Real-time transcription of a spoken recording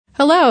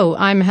Hello,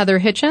 I'm Heather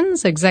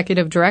Hitchens,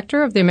 Executive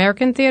Director of the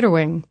American Theater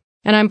Wing,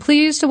 and I'm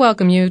pleased to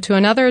welcome you to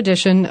another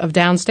edition of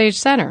Downstage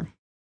Center.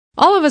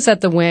 All of us at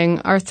the Wing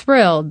are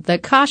thrilled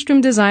that costume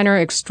designer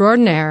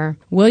extraordinaire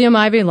William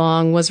Ivey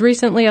Long was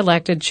recently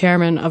elected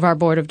chairman of our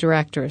board of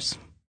directors.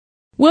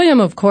 William,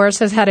 of course,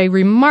 has had a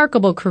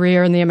remarkable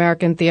career in the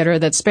American theater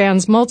that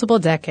spans multiple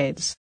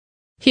decades.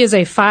 He is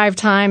a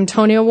 5-time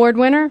Tony Award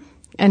winner,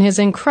 and his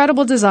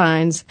incredible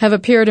designs have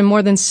appeared in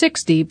more than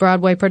 60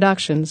 Broadway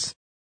productions.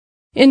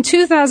 In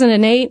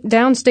 2008,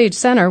 Downstage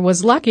Center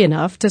was lucky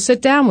enough to sit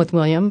down with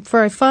William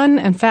for a fun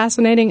and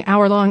fascinating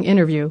hour-long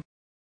interview.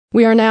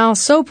 We are now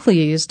so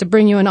pleased to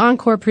bring you an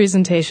encore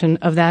presentation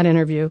of that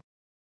interview.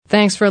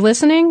 Thanks for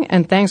listening,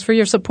 and thanks for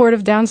your support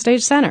of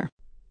Downstage Center.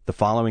 The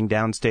following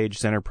Downstage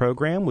Center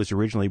program was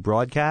originally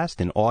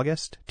broadcast in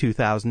August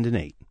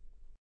 2008.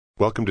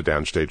 Welcome to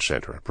Downstage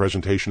Center, a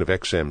presentation of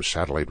XM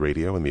Satellite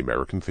Radio and the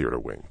American Theater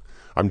Wing.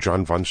 I'm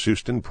John von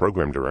Soosten,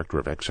 Program Director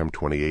of XM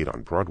 28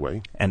 on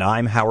Broadway. And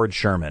I'm Howard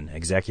Sherman,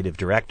 Executive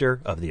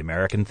Director of the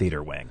American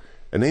Theater Wing.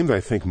 A name that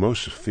I think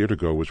most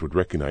theatergoers would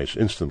recognize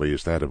instantly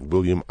is that of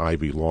William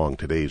Ivey Long,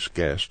 today's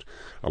guest.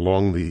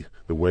 Along the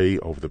way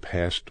over the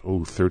past,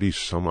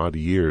 30-some-odd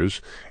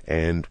years,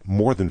 and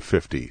more than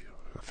 50.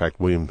 In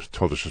fact, William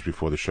told us just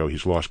before the show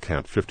he's lost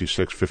count,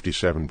 56,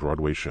 57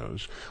 Broadway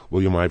shows.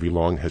 William Ivey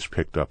Long has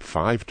picked up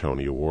 5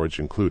 Tony Awards,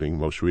 including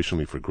most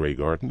recently for Grey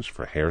Gardens,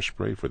 for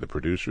Hairspray, for The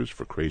Producers,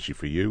 for Crazy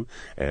for You,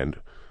 and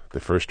the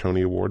first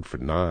Tony Award for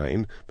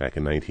 9 back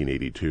in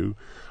 1982,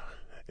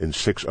 and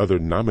 6 other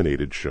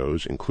nominated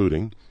shows,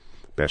 including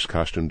Best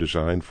Costume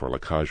Design for La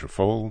Cage aux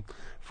Folles,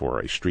 for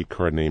A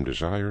Streetcar Named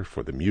Desire,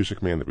 for The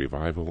Music Man, the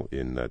revival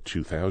in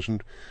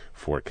 2000,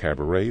 for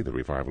Cabaret, the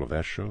revival of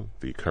that show,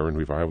 the current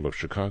revival of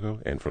Chicago,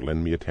 and for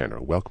Lend Me a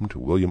Tenor. Welcome to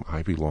William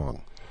Ivey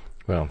Long.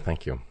 Well,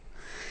 thank you.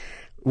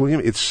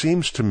 William, it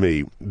seems to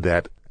me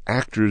that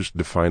actors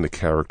define a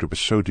character, but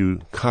so do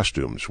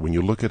costumes. When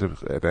you look at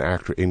an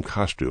actor in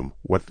costume,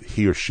 what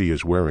he or she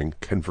is wearing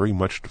can very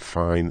much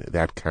define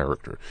that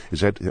character.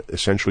 Is that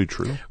essentially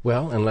true?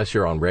 Well, unless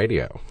you're on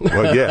radio.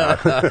 Well, yeah.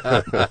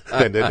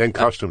 then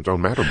costumes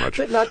don't matter much.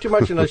 But not too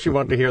much unless you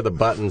want to hear the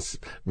buttons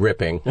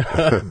ripping,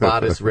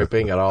 bodice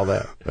ripping, and all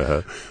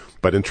that.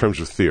 But in terms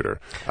of theater...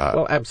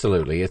 well,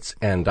 absolutely.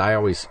 And I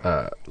always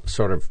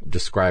sort of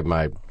describe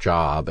my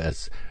job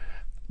as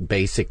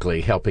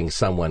basically helping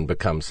someone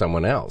become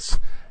someone else.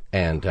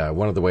 And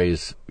one of the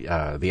ways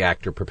the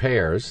actor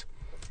prepares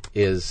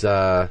is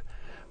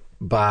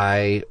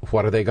by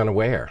what are they going to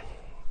wear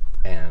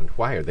and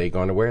why are they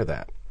going to wear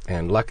that.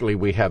 And luckily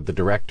we have the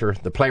director,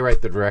 the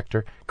playwright, the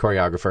director,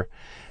 choreographer,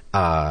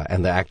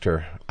 and the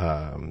actor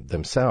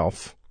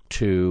themselves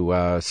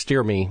to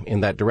steer me in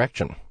that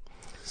direction.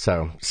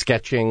 So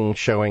sketching,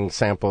 showing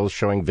samples,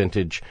 showing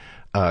vintage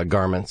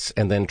garments,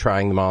 and then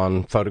trying them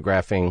on,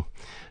 photographing,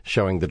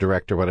 showing the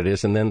director what it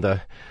is, and then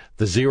the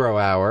 0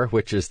 hour,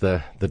 which is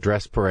the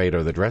dress parade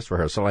or the dress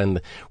rehearsal, and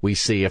we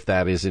see if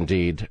that is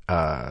indeed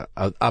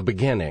a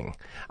beginning.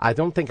 I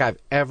don't think I've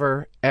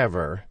ever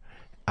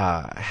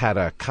had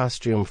a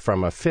costume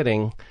from a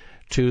fitting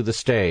to the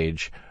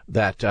stage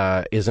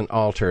that isn't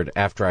altered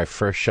after I've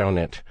first shown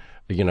it,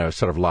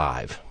 sort of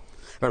live.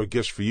 I would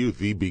guess for you,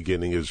 the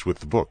beginning is with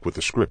the book, with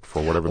the script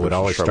for whatever the show is. It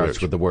always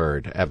starts with the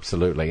word,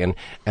 absolutely. And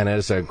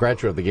as a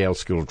graduate of the Yale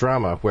School of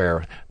Drama,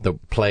 where the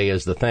play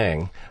is the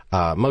thing,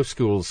 most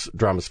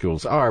drama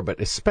schools are, but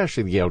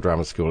especially the Yale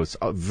Drama School is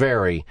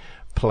very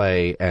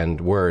play and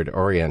word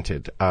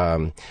oriented.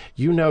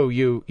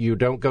 You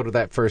don't go to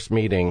that first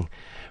meeting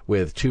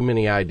with too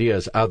many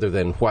ideas other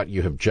than what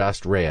you have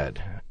just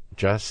read,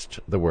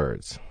 just the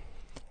words.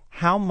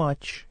 How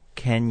much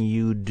can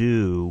you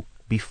do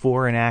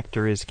before an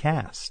actor is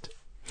cast?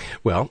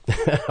 Well,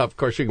 of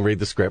course you can read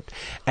the script,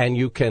 and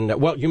you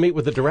meet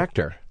with the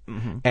director.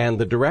 Mm-hmm. And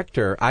the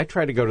director, I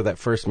try to go to that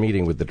first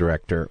meeting with the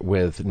director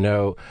with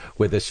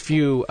as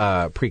few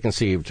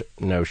preconceived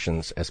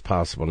notions as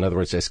possible. In other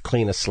words, as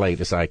clean a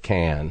slate as I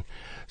can,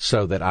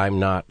 so that I'm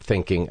not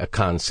thinking a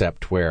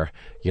concept where,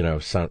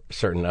 some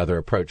certain other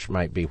approach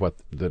might be what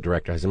the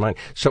director has in mind.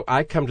 So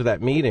I come to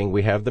that meeting,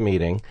 we have the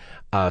meeting.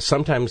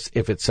 Sometimes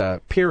if it's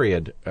a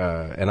period,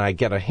 and I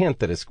get a hint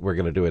that we're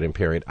going to do it in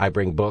period, I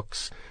bring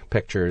books,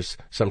 pictures,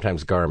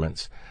 sometimes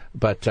garments.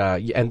 But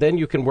and then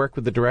you can work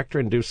with the director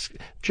and do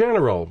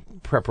general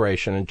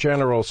preparation and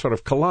general sort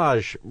of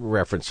collage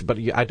reference. But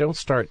I don't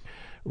start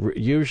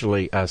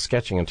usually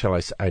sketching until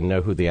I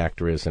know who the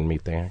actor is and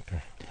meet the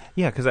actor.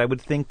 Yeah, because I would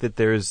think that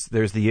there's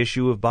the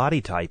issue of body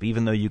type.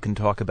 Even though you can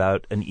talk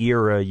about an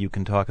era, you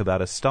can talk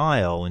about a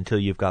style, until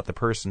you've got the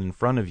person in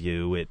front of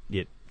you,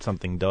 it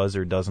something does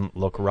or doesn't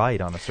look right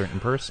on a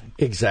certain person.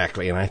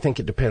 Exactly, and I think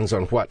it depends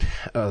on what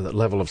the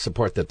level of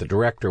support that the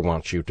director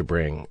wants you to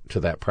bring to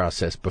that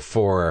process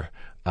before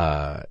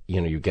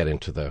you get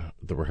into the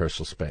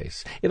rehearsal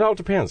space. It all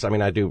depends. I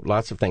mean, I do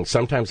lots of things.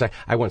 Sometimes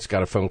I once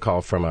got a phone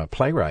call from a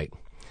playwright,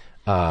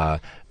 and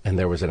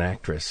there was an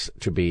actress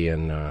to be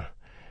in a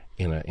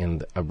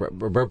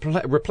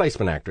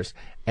replacement actress,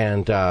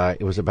 and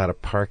it was about a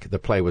park. The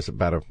play was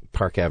about a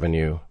Park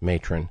Avenue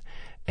matron,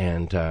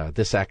 And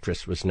this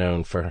actress was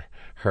known for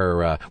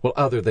her,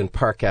 other than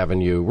Park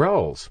Avenue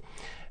roles.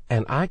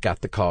 And I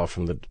got the call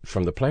from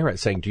the playwright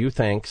saying, "Do you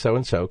think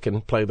so-and-so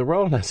can play the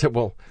role?" And I said,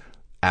 "Well,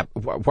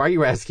 why are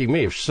you asking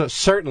me?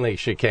 Certainly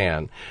she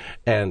can."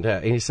 And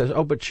he says,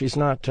 "Oh, but she's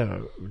not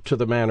to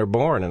the manner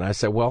born." And I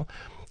said, "Well,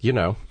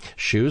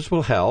 shoes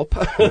will help."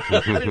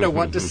 I didn't know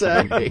what to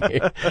say.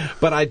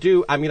 But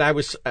I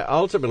was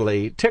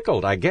ultimately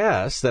tickled, I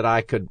guess, that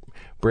I could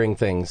bring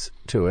things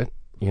to it,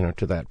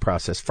 to that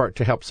process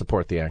to help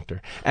support the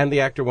actor. And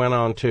the actor went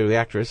on to,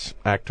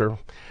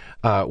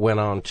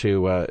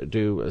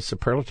 do a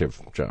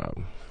superlative job.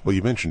 Well,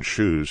 you mentioned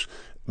shoes.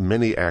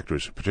 Many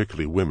actors,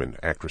 particularly women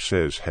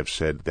actresses, have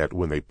said that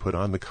when they put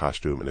on the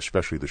costume, and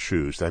especially the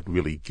shoes, that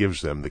really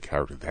gives them the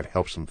character. That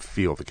helps them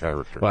feel the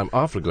character. Well, I'm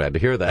awfully glad to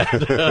hear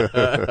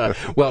that.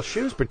 Well,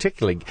 shoes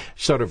particularly,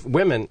 sort of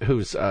women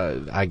whose,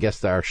 I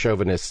guess, our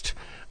chauvinist,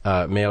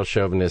 male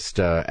chauvinist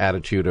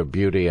attitude of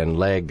beauty and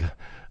leg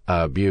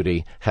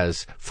beauty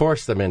has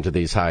forced them into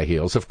these high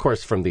heels, of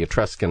course, from the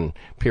Etruscan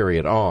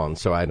period on,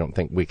 so I don't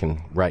think we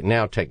can right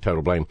now take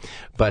total blame.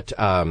 But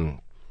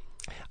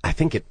I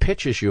think it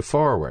pitches you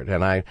forward,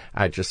 and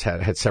I just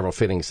had several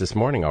fittings this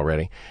morning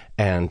already,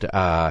 and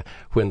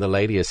when the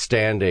lady is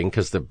standing,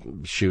 because the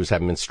shoes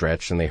haven't been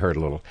stretched and they hurt a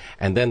little,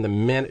 and then the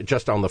men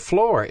just on the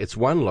floor, it's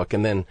one look,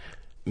 and then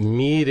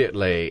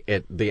immediately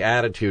the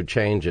attitude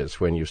changes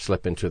when you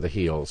slip into the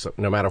heels,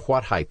 no matter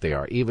what height they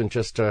are, even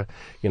just an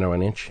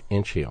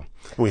inch heel.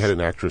 We had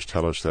an actress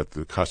tell us that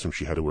the costume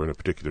she had to wear in a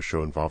particular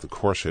show involved a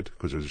corset,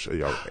 because it was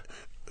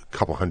a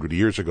couple hundred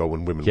years ago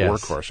when women wore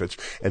corsets,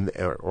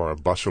 or a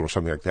bustle or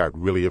something like that,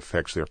 really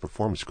affects their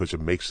performance because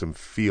it makes them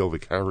feel the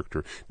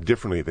character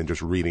differently than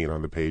just reading it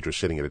on the page or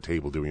sitting at a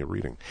table doing a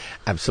reading.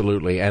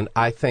 Absolutely, and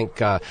I think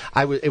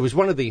it was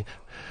one of the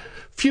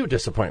few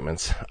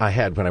disappointments I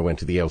had when I went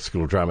to the Yale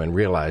School of Drama and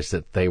realized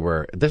that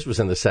this was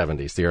in the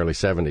 70s, the early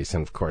 70s,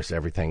 and of course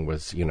everything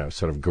was,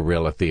 sort of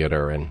guerrilla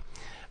theater and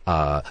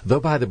though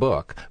by the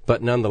book,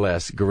 but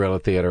nonetheless guerrilla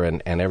theater,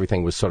 and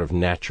everything was sort of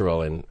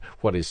natural and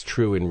what is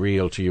true and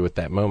real to you at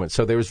that moment.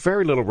 So there was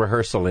very little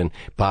rehearsal in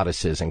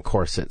bodices and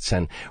corsets,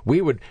 and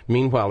we would,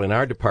 meanwhile, in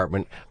our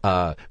department,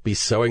 be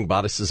sewing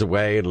bodices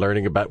away and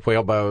learning about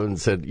whale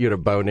bones and,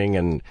 boning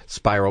and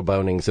spiral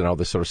bonings and all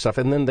this sort of stuff,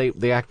 and then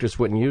the actors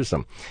wouldn't use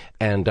them.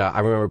 And I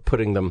remember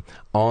putting them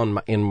on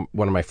in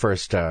one of my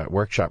first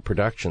workshop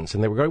productions,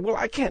 and they were going, "Well,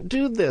 I can't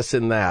do this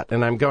and that,"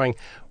 and I'm going,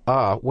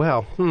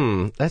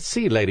 let's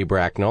see, Lady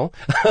Bracknell.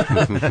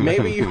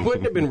 Maybe you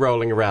wouldn't have been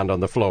rolling around on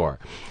the floor.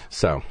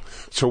 So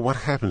what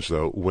happens,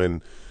 though,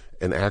 when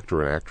an actor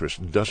or an actress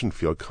doesn't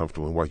feel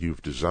comfortable in what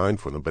you've designed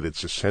for them, but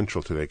it's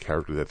essential to their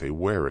character that they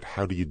wear it?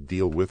 How do you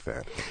deal with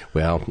that?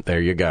 Well,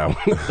 there you go.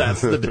 That's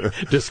the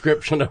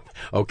description of,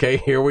 okay,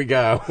 here we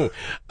go.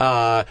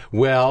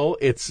 Well,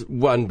 it's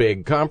one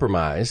big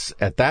compromise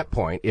at that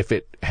point, if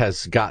it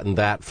has gotten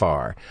that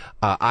far.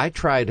 I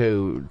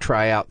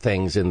try out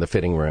things in the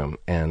fitting room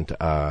and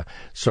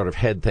sort of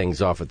head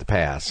things off at the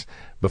pass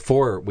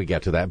before we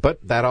get to that,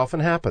 but that often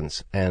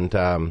happens,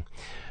 and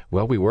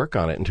we work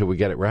on it until we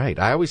get it right.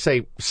 I always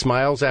say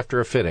smiles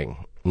after a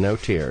fitting, no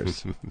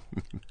tears.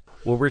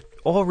 Well, we're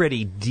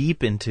already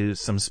deep into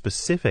some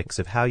specifics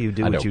of how you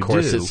do what you do.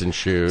 Corsets and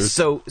shoes.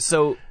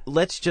 So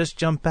let's just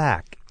jump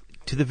back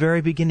to the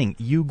very beginning.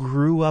 You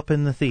grew up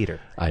in the theater.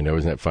 I know,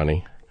 isn't that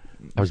funny?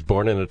 I was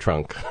born in a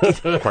trunk.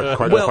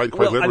 quite literally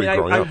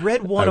growing up. I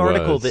read one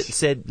article that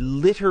said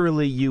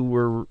literally you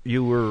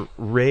were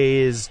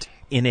raised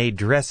in a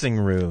dressing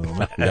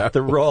room at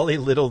the Raleigh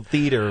Little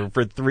Theater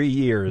for 3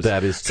 years.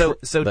 That is true.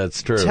 So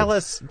that's true. Tell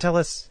us.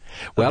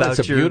 Well, about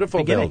it's a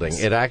beautiful beginnings. building.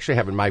 It actually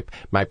happened.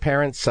 My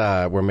parents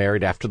were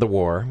married after the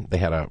war. They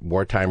had a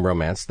wartime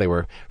romance. They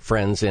were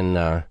friends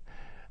in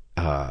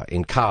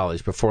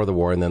college before the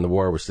war, and then the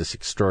war was this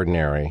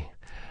extraordinary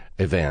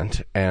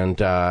event,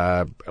 and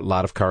a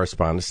lot of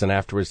correspondence. And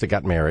afterwards, they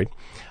got married.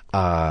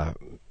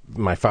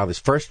 My father's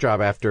first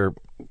job after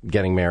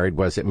getting married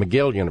was at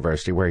McGill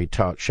University, where he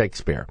taught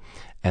Shakespeare.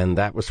 And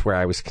that was where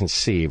I was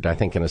conceived, I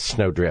think in a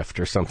snowdrift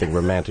or something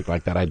romantic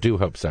like that. I do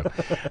hope so.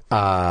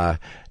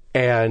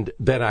 And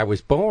then I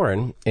was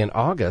born in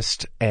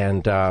August,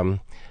 and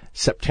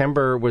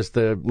September was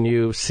the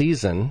new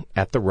season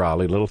at the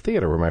Raleigh Little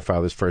Theater, where my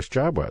father's first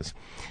job was.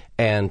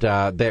 And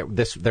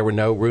there were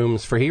no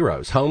rooms for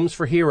heroes. Homes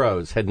for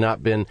heroes had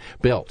not been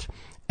built.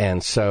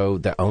 And so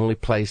the only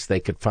place they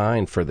could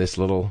find for this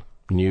little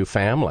new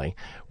family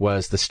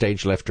was the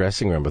stage-left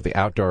dressing room of the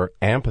outdoor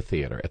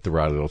amphitheater at the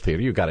Raleigh Little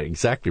Theater. You got it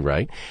exactly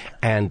right.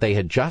 And they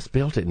had just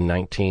built it in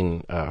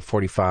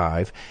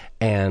 1945,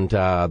 and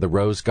the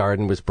Rose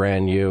Garden was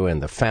brand new,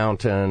 and the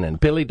fountain, and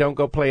Billy, don't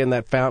go play in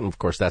that fountain. Of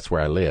course, that's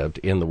where I lived,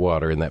 in the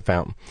water in that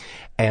fountain.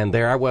 And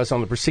there I was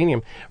on the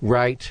proscenium,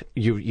 right?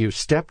 You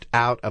stepped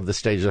out of the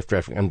stage-left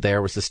dressing room, and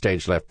there was the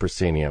stage-left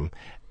proscenium.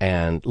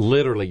 And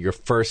literally your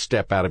first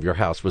step out of your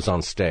house was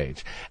on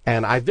stage.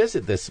 And I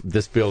visit this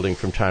building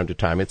from time to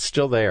time. It's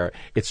still there.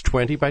 It's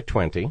 20 by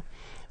 20.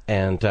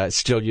 and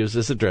still used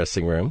as a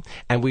dressing room.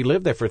 And we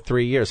lived there for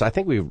 3 years. I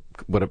think we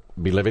would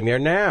be living there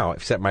now,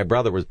 except my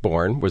brother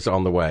was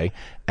on the way,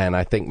 and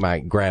I think my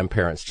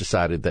grandparents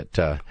decided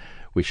that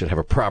we should have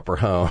a proper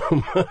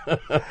home.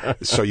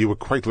 So you were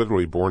quite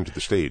literally born to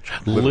the stage.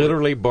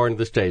 Literally born to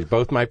the stage.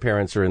 Both my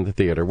parents were in the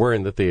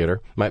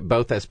theater,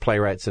 both as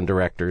playwrights and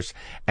directors,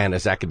 and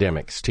as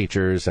academics,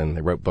 teachers, and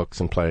they wrote books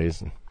and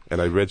plays.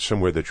 And I read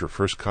somewhere that your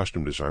first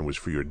costume design was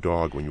for your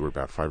dog when you were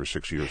about 5 or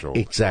 6 years old.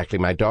 Exactly.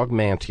 My dog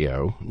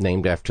Mantio,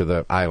 named after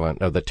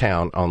the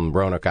town on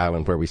Roanoke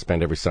Island where we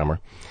spend every summer.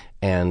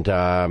 And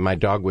my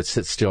dog would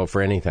sit still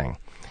for anything.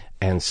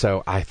 And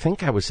so I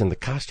think I was in the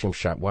costume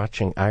shop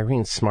watching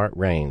Irene Smart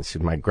Rains,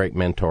 who's my great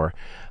mentor,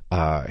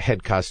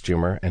 head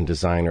costumer and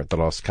designer at the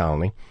Lost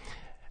Colony.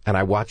 And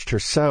I watched her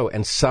sew,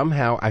 and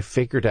somehow I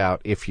figured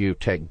out if you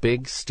take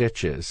big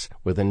stitches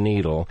with a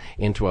needle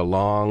into a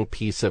long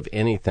piece of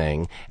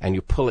anything and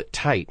you pull it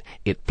tight,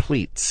 it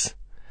pleats.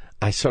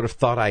 I sort of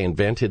thought I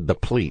invented the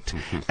pleat.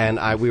 And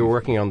we were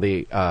working on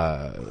the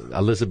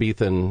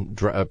Elizabethan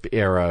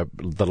era,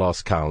 the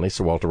Lost Colony,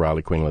 Sir Walter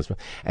Raleigh, Queen Elizabeth.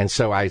 And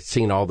so I'd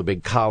seen all the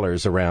big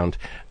collars around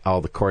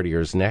all the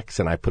courtiers' necks,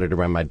 and I put it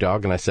around my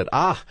dog, and I said,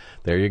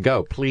 there you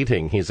go,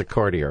 pleating. He's a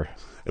courtier.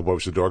 And what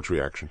was the dog's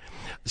reaction?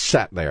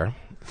 Sat there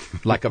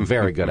like a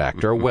very good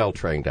actor, a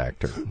well-trained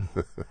actor.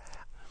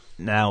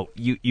 Now,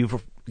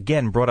 you've,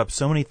 again, brought up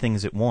so many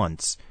things at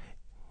once.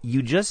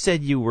 You just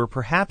said you were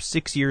perhaps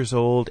 6 years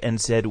old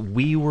and said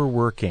we were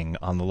working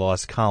on the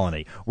Lost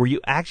Colony. Were you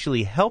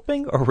actually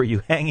helping, or were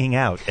you hanging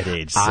out at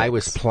age 6? I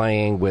was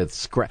playing with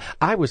scrap.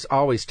 I was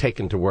always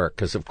taken to work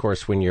because, of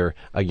course, when you're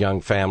a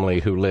young family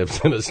who lives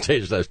in a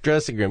stage-less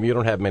dressing room, you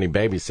don't have many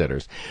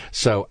babysitters.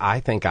 So I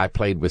think I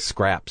played with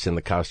scraps in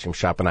the costume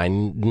shop, and I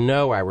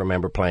know I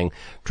remember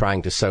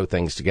trying to sew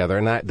things together.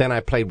 And then I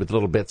played with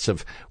little bits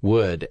of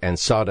wood and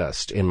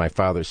sawdust in my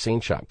father's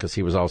scene shop because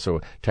he was also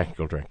a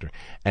technical director.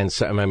 And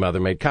so my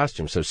mother made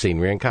costumes, so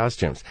scenery and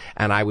costumes.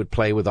 And I would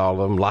play with all of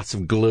them, lots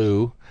of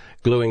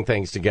gluing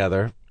things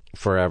together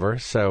forever.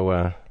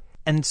 So,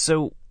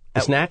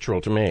 it's natural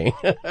to me.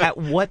 At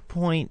what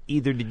point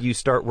either did you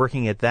start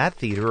working at that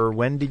theater, or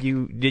when did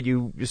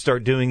you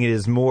start doing it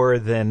as more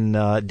than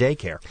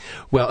daycare?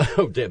 Well,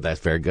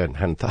 that's very good.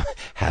 Hadn't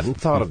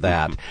thought of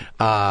that.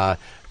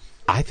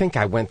 I think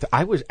it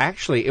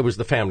was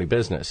the family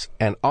business.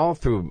 And all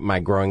through my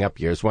growing up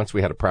years, once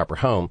we had a proper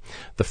home,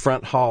 the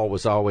front hall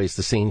was always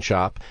the scene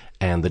shop,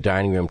 and the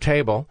dining room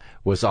table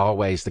was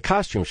always the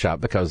costume shop,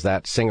 because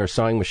that Singer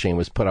sewing machine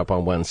was put up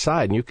on one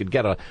side, and you could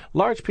get a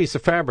large piece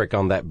of fabric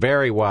on that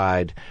very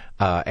wide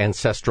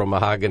ancestral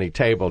mahogany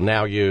table,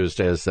 now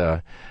used as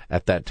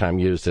at that time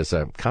used as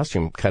a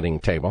costume cutting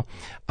table.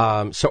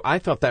 So I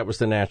thought that was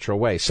the natural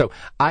way. So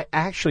I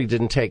actually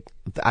didn't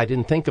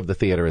think of the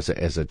theater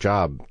as a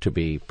job to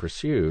be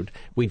pursued.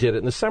 We did it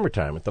in the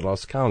summertime at the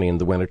Lost Colony. In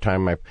the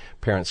wintertime, my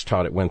parents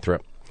taught at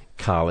Winthrop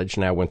College,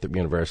 now Winthrop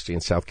University in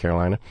South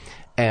Carolina.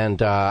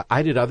 And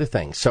I did other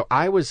things. So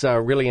I was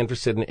really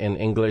interested in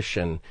English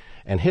and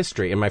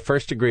history. And my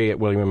first degree at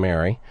William &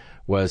 Mary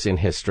was in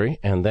history.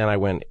 And then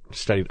I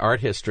studied art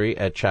history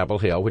at Chapel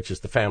Hill, which is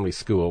the family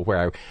school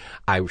where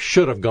I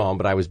should have gone,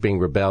 but I was being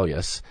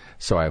rebellious.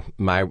 So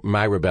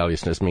my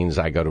rebelliousness means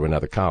I go to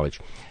another college.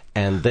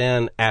 And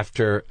then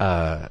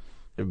after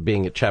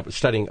being at Chapel,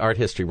 studying art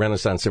history,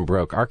 Renaissance and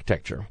Baroque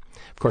architecture,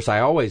 of course,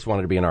 I always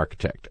wanted to be an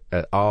architect,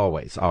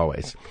 always.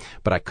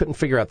 But I couldn't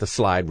figure out the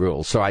slide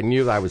rules, so I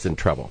knew I was in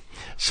trouble.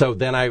 So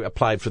then I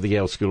applied for the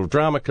Yale School of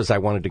Drama because I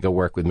wanted to go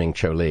work with Ming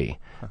Cho Lee,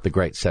 the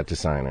great set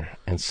designer.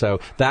 And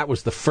so that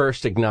was the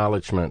first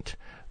acknowledgement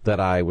that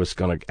I was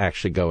going to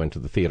actually go into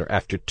the theater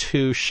after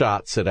 2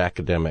 shots at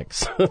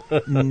academics.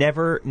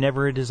 Never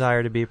a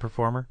desire to be a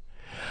performer?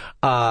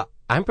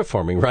 I'm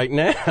performing right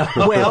now.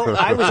 Well,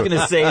 I was going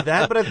to say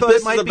that, but I thought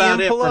it might be impolite. This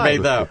is about it for me,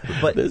 though.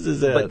 But this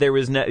is it. But there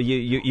was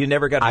you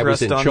never got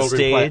thrust on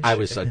stage. I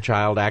was a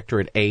child actor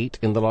at 8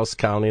 in the Lost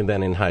Colony, and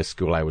then in high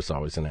school I was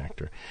always an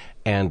actor.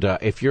 And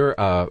if you're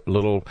a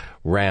little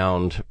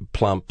round,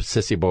 plump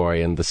sissy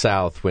boy in the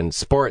South, when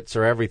sports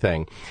are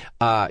everything,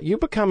 you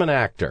become an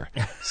actor.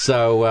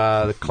 So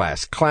the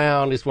Class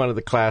Clown is one of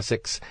the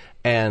classics,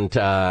 and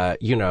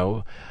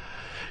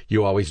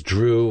you always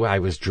drew. I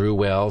drew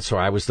well, so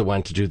I was the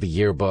one to do the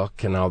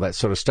yearbook and all that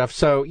sort of stuff.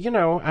 So,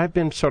 I've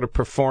been sort of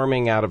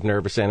performing out of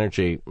nervous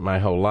energy my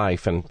whole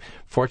life, and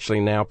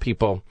fortunately now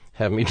people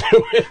have me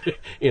do it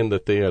in the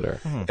theater.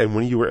 And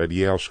when you were at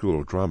Yale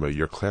School of Drama,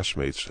 your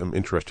classmates, some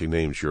interesting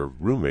names. Your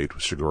roommate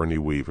was Sigourney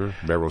Weaver.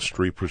 Meryl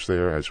Streep was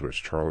there, as was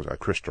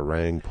Chris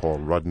Durang, Paul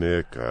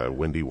Rudnick,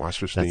 Wendy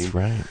Wasserstein. That's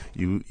right.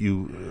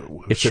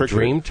 It's a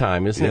dream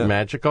time, isn't it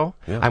magical?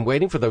 Yeah. I'm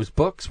waiting for those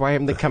books. Why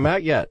haven't they come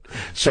out yet?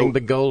 Saying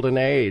the golden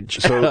age.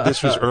 So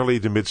this was early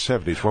to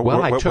mid-'70s.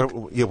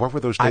 What were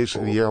those days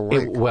in Yale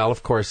like?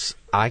 Of course,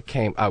 I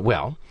came...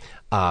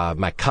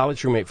 my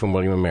college roommate from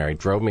William & Mary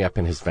drove me up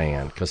in his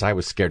van because I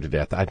was scared to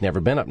death. I'd never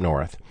been up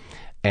north.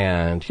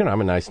 And,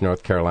 I'm a nice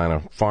North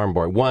Carolina farm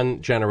boy,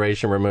 one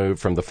generation removed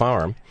from the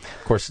farm.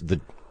 Of course,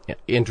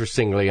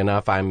 interestingly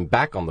enough, I'm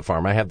back on the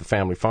farm. I have the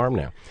family farm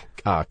now,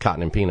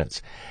 Cotton and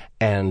Peanuts.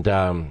 And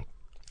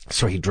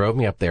so he drove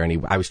me up there,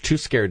 and I was too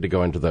scared to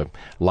go into the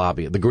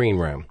lobby, the green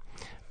room.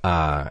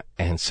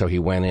 And so he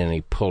went in and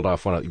he pulled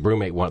off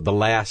the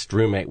last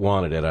roommate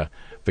wanted at a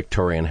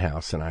Victorian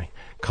house. And I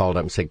called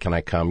up and said, "Can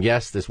I come?"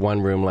 "Yes, there's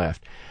one room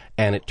left."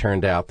 And it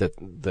turned out that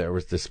there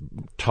was this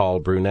tall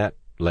brunette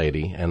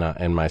lady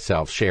and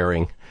myself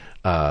sharing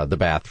the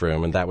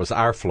bathroom, and that was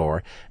our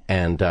floor.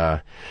 And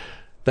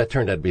that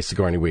turned out to be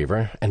Sigourney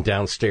Weaver. And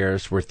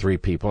downstairs were 3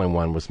 people, and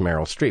one was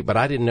Meryl Streep. But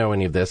I didn't know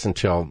any of this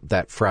until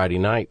that Friday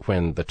night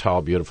when the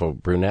tall, beautiful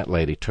brunette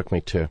lady took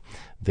me to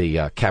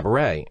the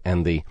cabaret,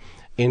 and the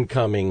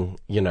incoming,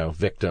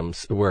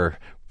 victims were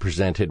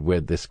presented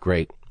with this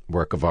great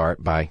work of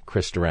art by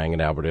Chris Durang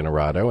and Albert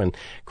Inarado. And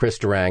Chris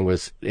Durang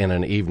was in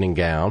an evening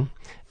gown,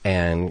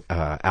 and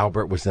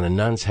Albert was in a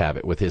nun's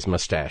habit with his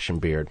mustache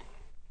and beard.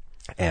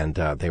 And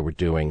they were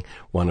doing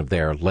one of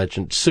their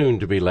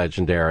soon-to-be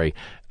legendary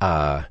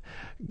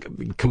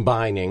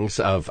combinings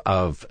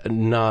of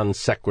non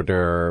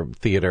sequitur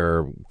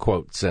theater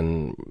quotes,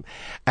 and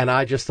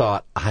I just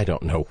thought, I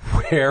don't know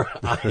where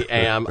I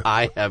am.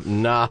 I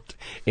am not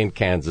in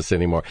Kansas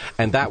anymore,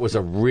 and that was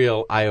a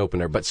real eye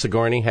opener. But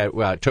Sigourney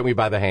took me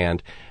by the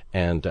hand,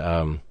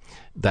 and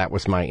that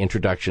was my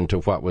introduction to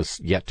what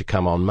was yet to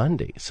come on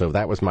Monday. So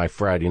that was my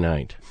Friday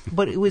night.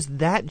 But it was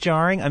that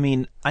jarring? I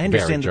mean, I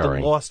understand that The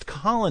Lost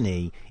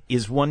Colony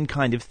is one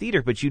kind of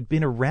theater, but you'd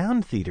been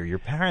around theater. Your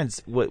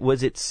parents,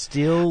 was it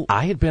still...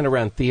 I had been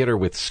around theater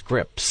with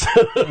scripts.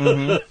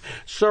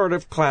 Sort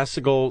of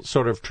classical,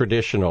 sort of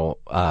traditional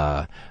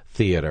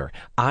theater.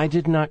 I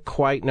did not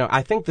quite know.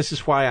 I think this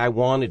is why I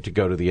wanted to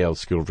go to the Yale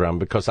School of Drama,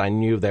 because I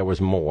knew there was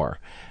more.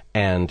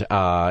 And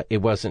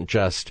it wasn't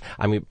just...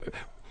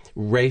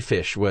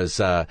 Rayfish was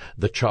the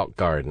Chalk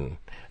Garden,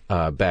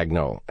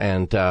 Bagnall.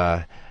 And,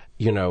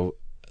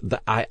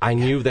 I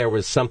knew there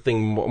was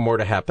something more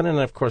to happen. And,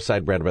 of course,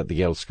 I'd read about the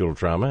Yale School of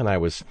Drama. And I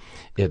was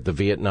at the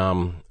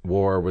Vietnam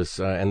War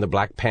and the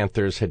Black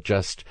Panthers had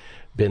just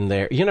been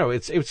there.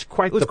 It's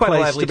quite the quite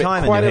place a lively to be.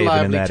 time. Quite a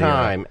lively in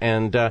time.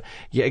 And,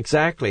 yeah,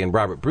 exactly. And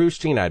Robert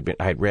Brustein,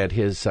 I'd read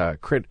his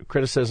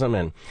criticism.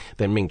 And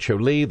then Ming Cho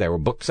Lee, there were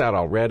books out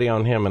already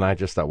on him. And I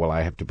just thought, well,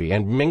 I have to be.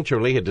 And Ming Cho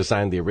Lee had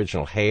designed the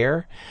original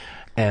Hair,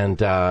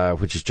 and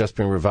which has just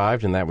been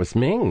revived, and that was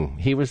Ming.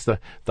 He was the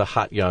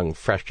hot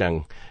fresh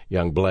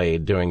young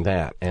Blade doing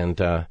that, and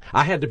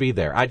I had to be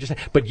there.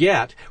 But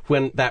yet,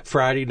 when that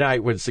Friday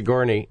night when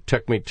Sigourney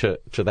took me to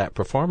that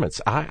performance,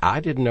 I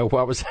didn't know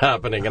what was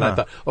happening, and I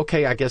thought,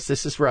 okay, I guess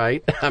this is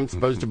right. I'm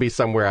supposed to be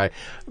somewhere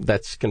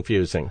that's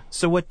confusing.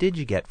 So what did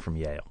you get from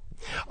Yale?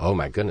 Oh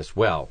my goodness!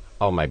 Well,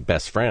 all my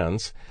best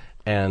friends,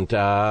 and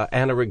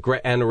a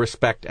regret and a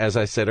respect, as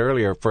I said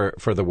earlier,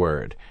 for the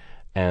word.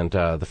 And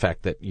the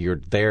fact that you're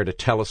there to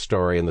tell a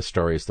story, and the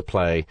story is the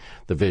play,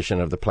 the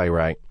vision of the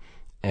playwright,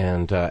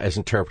 and as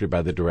interpreted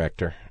by the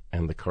director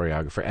and the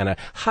choreographer, and a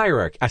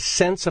hierarchy, a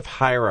sense of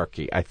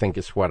hierarchy, I think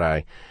is what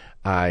I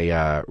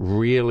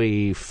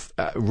really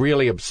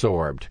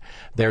absorbed.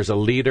 There's a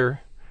leader,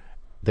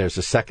 there's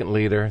a second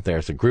leader,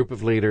 there's a group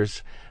of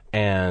leaders,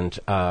 and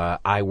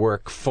I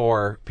work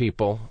for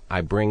people.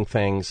 I bring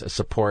things,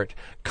 support,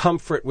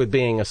 comfort with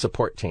being a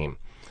support team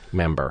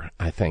member,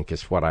 I think,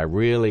 is what I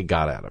really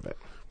got out of it.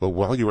 Well,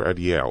 while you were at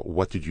Yale,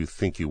 what did you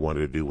think you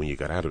wanted to do when you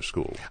got out of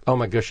school? Oh,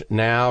 my gosh.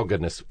 Now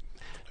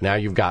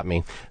you've got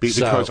me.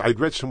 Because I'd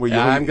read somewhere...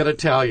 I'm going to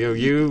tell you.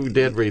 You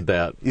did read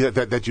that. Yeah,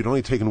 that you'd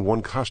only taken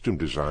one costume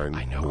design.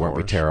 I know. Weren't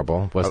we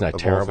terrible? Wasn't that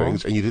terrible?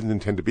 Things, and you didn't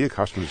intend to be a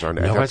costume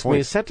designer at that point. No,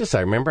 I set this.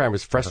 I remember I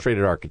was a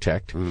frustrated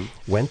architect,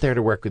 went there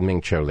to work with Ming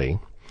Cho Lee,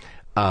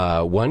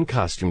 one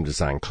costume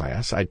design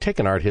class. I'd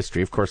taken art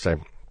history, of course,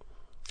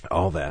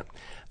 all that.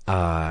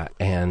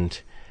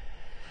 And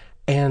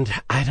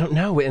I don't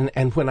know.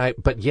 And when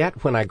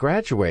I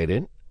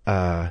graduated,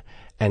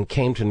 and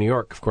came to New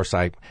York, of course,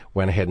 I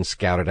went ahead and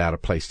scouted out a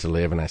place to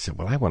live, and I said,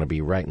 well, I want to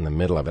be right in the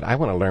middle of it. I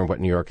want to learn what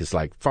New York is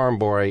like. Farm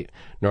boy,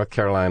 North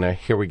Carolina,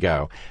 here we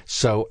go.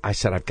 So I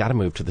said, I've got to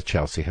move to the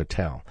Chelsea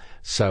Hotel.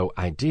 So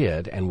I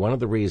did, and one of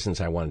the reasons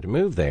I wanted to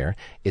move there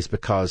is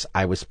because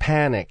I was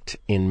panicked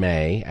in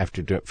May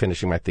after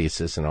finishing my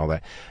thesis and all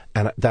that,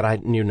 and that I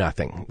knew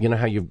nothing. You know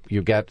how you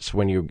get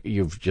when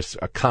you've just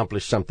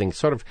accomplished something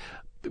sort of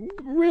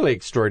really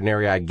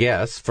extraordinary, I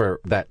guess,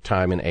 for that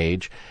time and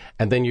age.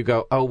 And then you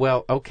go, oh,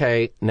 well,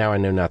 okay, now I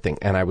know nothing.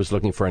 And I was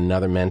looking for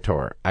another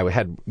mentor. I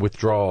had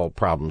withdrawal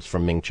problems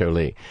from Ming Cho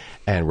Lee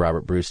and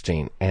Robert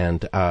Brustein.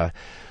 And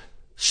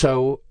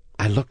so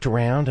I looked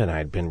around, and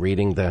I'd been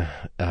reading the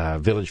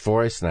Village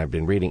Voice, and I'd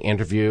been reading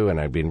Interview,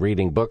 and I'd been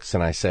reading books,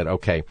 and I said,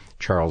 okay,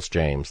 Charles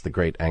James, the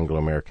great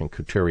Anglo-American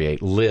couturier,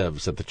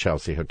 lives at the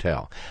Chelsea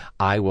Hotel.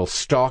 I will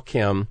stalk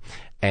him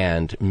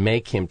and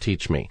make him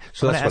teach me.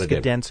 So that's what I did. I'm going to ask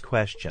a dense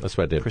question. That's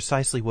what I did.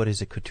 Precisely what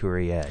is a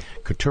couturier?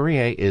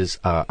 Couturier is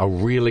a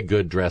really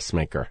good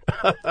dressmaker.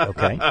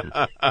 Okay.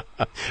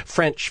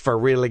 French for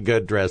really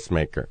good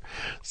dressmaker.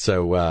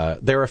 So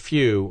there are a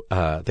few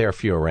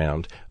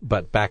around,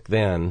 but back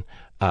then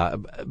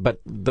But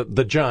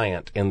the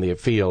giant in the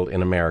field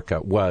in America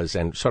was,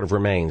 and sort of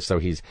remains, though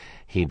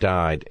he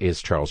died,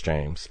 is Charles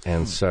James.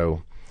 And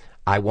so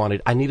I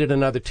needed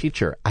another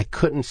teacher. I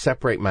couldn't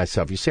separate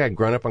myself. You see, I'd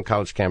grown up on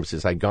college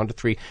campuses. I'd gone to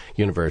 3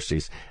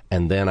 universities,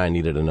 and then I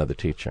needed another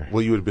teacher.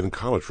 Well, you had been in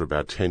college for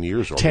about 10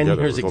 years altogether.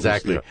 10 years,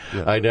 exactly.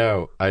 Yeah. I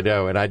know,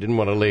 and I didn't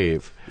want to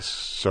leave.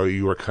 So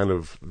you were kind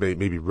of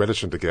maybe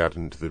reticent to get out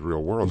into the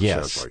real world, yes.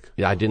 It sounds like.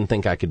 Yeah, I didn't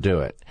think I could do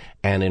it.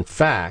 And in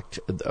fact,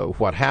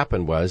 what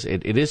happened was,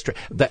 it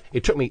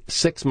took me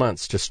 6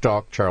 months to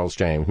stalk Charles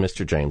James,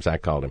 Mr. James, I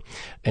called him,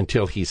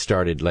 until he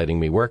started letting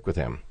me work with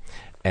him.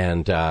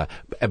 And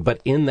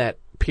but in that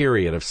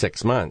period of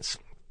 6 months,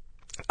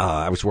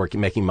 I was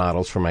making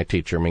models for my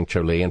teacher, Ming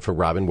Cho Lee, and for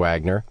Robin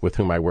Wagner, with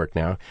whom I work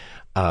now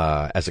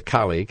as a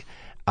colleague.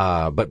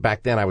 But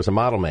back then, I was a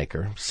model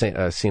maker,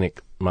 scenic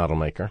model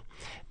maker,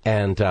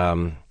 and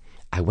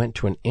I went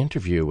to an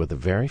interview with a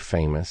very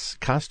famous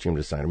costume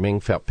designer. Ming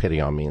felt pity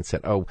on me and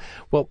said, "Oh,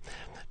 well,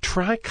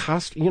 try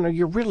costume.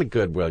 You're really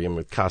good, William,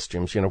 with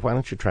costumes. Why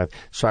don't you try?"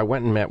 So I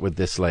went and met with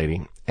this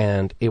lady,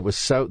 and it was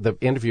the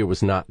interview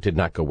did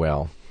not go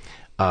well.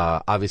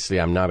 Obviously,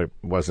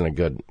 wasn't a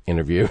good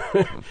interview,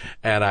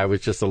 and I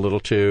was just the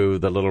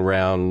little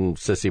round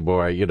sissy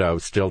boy,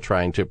 still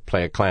trying to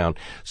play a clown.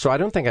 So I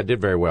don't think I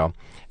did very well,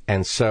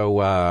 and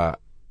so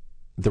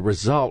the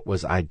result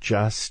was I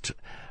just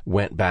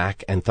went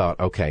back and thought,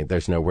 okay,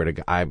 there's nowhere to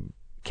go. I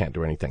can't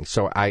do anything.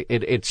 So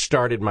it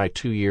started my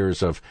 2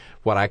 years of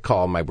what I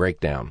call my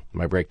breakdown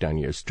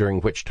years,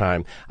 during which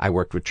time I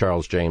worked with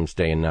Charles James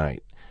day and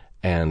night.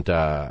 And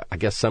I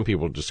guess some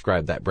people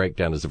describe that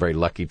breakdown as a very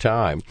lucky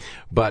time.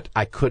 But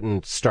I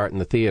couldn't start in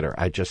the theater.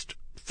 I just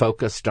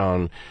focused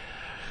on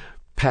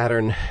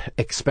pattern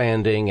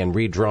expanding and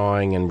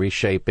redrawing and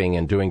reshaping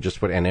and doing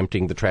and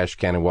emptying the trash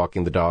can and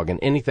walking the dog and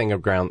anything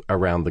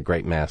around the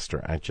great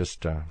master. I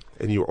just...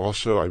 And you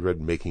also, I read,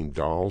 making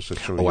dolls.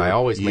 I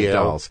always make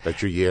dolls.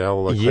 That your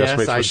Yale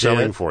classmates were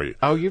selling for you.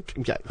 Oh, you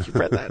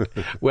read that.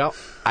 Well,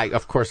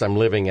 of course, I'm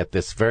living at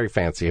this very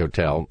fancy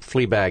hotel.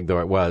 Fleabag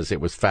though it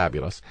was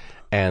fabulous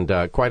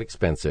and quite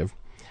expensive.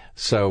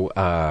 So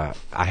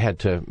I had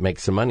to make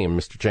some money, and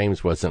Mr.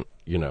 James wasn't,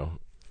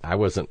 I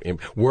wasn't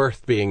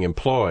worth being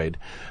employed,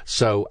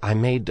 so I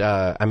made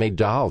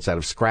dolls out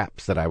of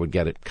scraps that I would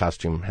get at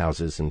costume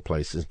houses and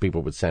places.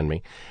 People would send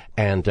me,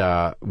 and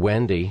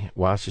Wendy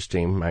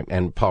Wasserstein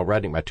and Paul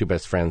Rudnick, my 2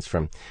 best friends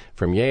from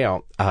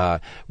Yale.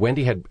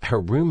 Wendy her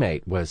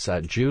roommate was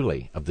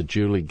Julie of the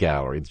Julie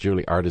Gallery, the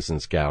Julie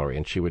Artisans Gallery,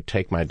 and she would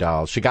take my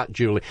dolls.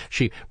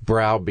 She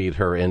browbeat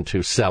her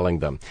into selling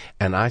them,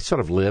 and I sort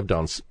of lived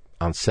on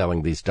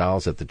selling these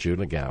dolls at the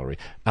Julie Gallery.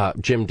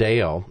 Jim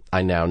Dale,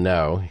 I now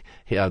know,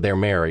 they're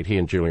married. He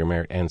and Julie are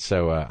married. And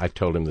so I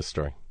told him this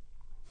story.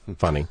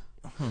 Funny.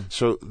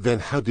 So then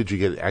how did you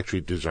get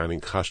actually designing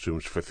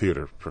costumes for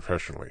theater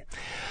professionally?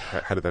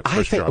 How did that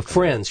first job come?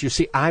 Friends. You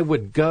see, I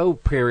would go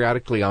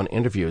periodically on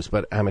interviews,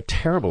 but I'm a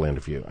terrible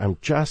interview. I'm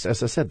just,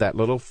 as I said, that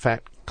little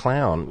fat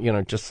clown,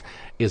 just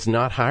is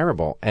not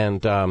hireable.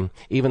 And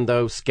even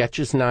though sketch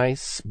is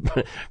nice,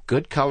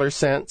 good color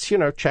sense,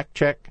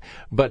 check.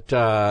 But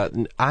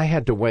I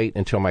had to wait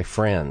until my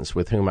friends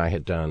with whom I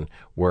had done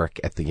work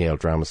at the Yale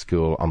Drama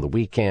School on the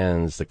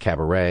weekends, the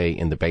cabaret,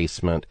 in the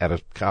basement, at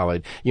a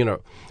college,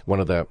 one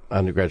of the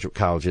undergraduate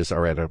colleges,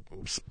 or at a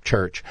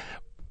church.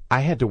 I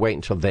had to wait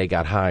until they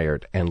got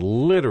hired, and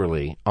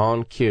literally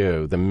on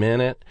cue, the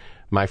minute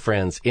my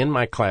friends in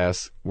my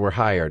class were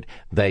hired,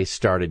 they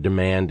started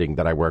demanding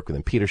that I work with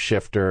them. Peter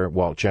Shifter,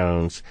 Walt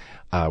Jones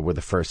were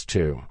the first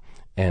 2.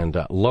 And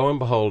lo and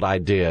behold, I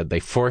did.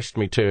 They forced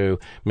me to.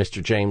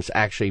 Mr. James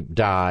actually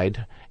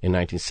died in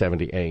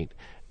 1978,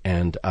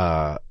 and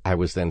I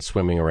was then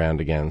swimming around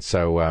again.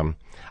 So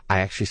I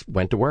actually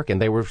went to work, and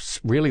they were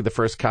really the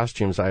first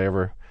costumes I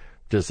ever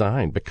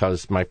designed,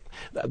 because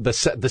the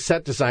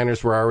set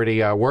designers were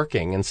already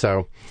working, and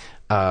so...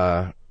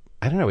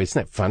 I don't know,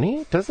 isn't that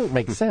funny? It doesn't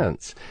make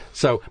sense.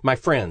 So my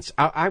friends,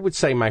 I would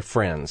say my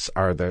friends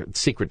are the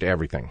secret to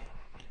everything.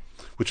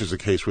 Which is the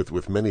case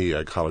with many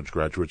college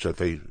graduates, that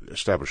they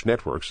establish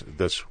networks.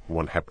 This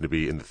one happened to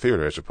be in the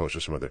theater as opposed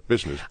to some other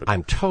business. But,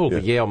 I'm told the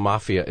Yale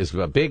Mafia is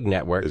a big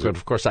network, but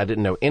of course I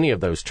didn't know any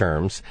of those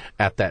terms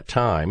at that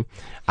time.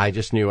 I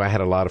just knew I had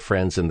a lot of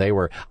friends, and they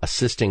were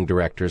assisting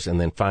directors, and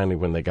then finally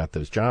when they got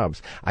those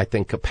jobs, I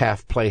think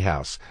Path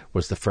Playhouse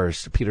was the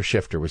first. Peter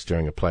Shifter was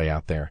doing a play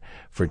out there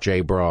for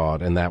Jay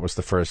Broad, and that was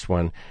the first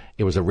one.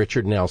 It was a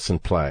Richard Nelson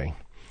play.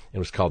 It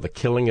was called The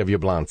Killing of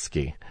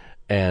Yablonsky,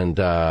 and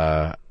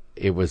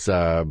it was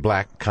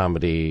black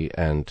comedy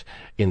and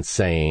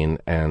insane,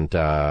 and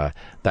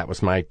that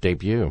was my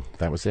debut.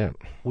 That was it.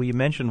 Well, you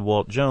mentioned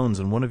Walt Jones,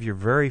 and one of your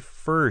very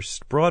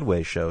first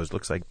Broadway shows,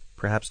 looks like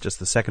perhaps just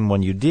the second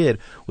one you did,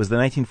 was the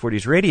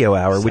 1940s Radio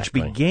Hour, which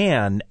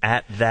began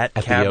at that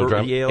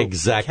Yale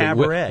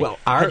Cabaret. Well,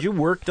 had you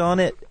worked on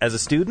it as a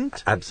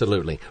student?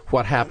 Absolutely.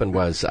 What happened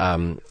was,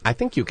 I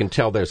think you can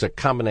tell there's a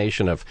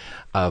combination of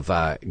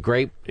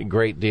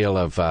great deal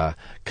of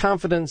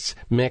confidence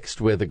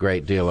mixed with a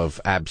great deal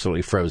of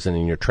absolutely frozen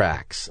in your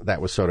tracks.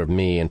 That was sort of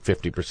me in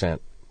 50%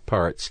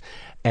 parts.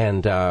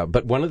 And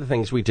but one of the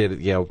things we did at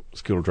Yale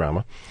School of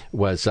Drama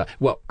was,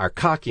 our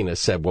cockiness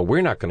said, well,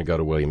 we're not going to go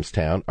to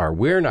Williamstown, or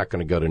we're not going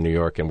to go to New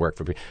York and work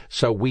for people.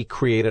 So we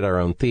created our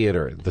own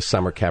theater, the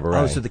Summer Cabaret.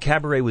 Oh, so the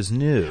cabaret was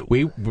new.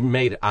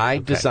 I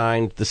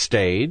designed the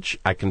stage.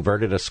 I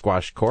converted a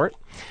squash court.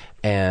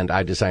 And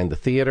I designed the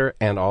theater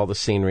and all the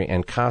scenery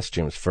and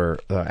costumes for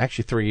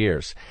actually 3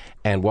 years.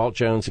 And Walt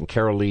Jones and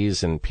Carol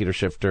Lees and Peter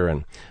Shifter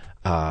and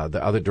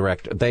the other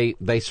director,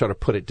 they sort of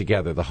put it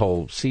together the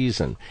whole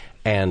season.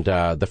 And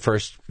the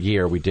first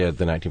year we did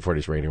the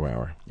 1940s Radio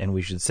Hour. And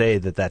we should say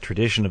that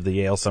tradition of the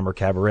Yale Summer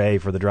Cabaret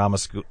for the drama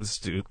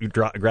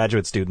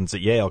graduate students at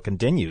Yale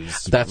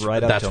continues. That's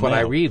right up That's till what now.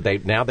 I read.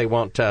 They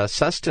want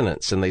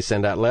sustenance, and they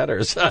send out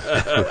letters.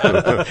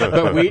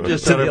 But we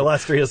just to the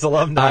illustrious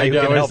alumni who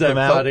can help them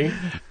out. Funny?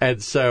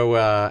 And so,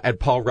 and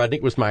Paul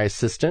Rudnick was my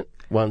assistant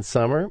one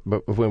summer,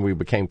 but when we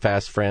became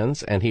fast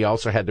friends, and he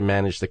also had to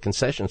manage the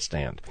concession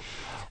stand.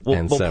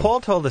 Well,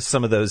 Paul told us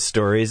some of those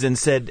stories and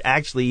said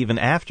actually even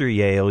after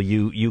Yale,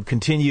 you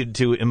continued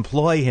to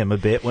employ him a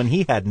bit when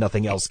he had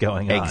nothing else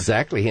going on.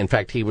 Exactly. In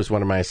fact, he was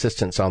one of my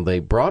assistants on the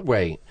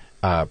Broadway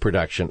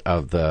production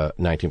of the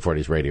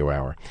 1940s Radio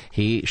Hour.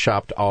 He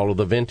shopped all of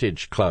the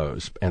vintage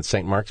clothes at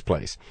St. Mark's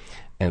Place.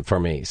 And for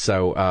me.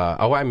 So,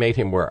 I made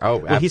him wear. Oh,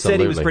 absolutely. He said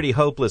he was pretty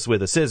hopeless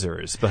with the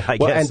scissors, but I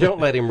guess. And don't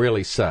let him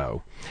really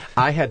sew.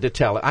 I had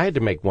to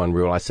make one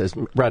rule. I says,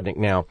 Rudnick,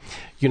 now,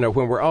 when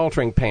we're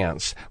altering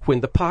pants,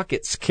 when the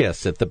pockets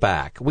kiss at the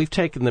back, we've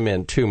taken them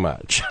in too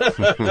much.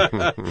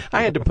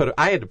 I had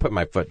to put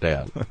my foot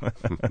down.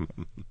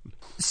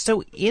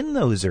 So, in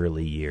those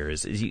early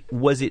years,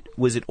 was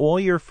it all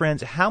your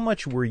friends? How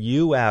much were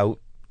you out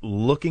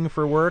looking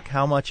for work?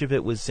 How much of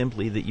it was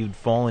simply that you'd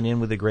fallen in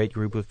with a great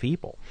group of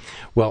people?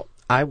 Well,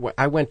 I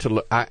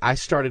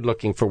started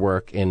looking for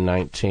work in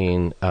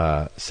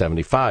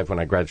 1975 when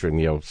I graduated from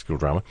Yale School of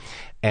Drama.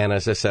 And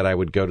as I said, I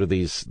would go to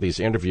these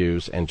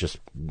interviews and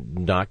just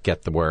not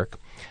get the work.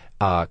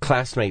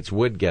 Classmates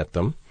would get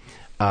them.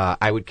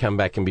 I would come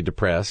back and be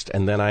depressed.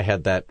 And then I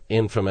had that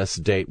infamous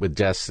date with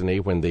Destiny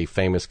when the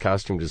famous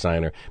costume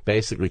designer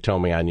basically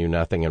told me I knew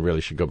nothing and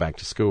really should go back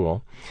to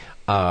school.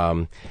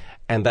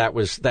 And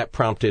that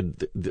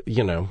prompted,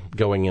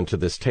 going into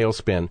this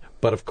tailspin.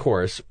 But of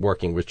course,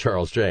 working with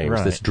Charles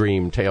James, this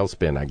dream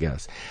tailspin, I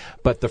guess.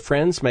 But the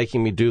friends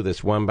making me do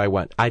this one by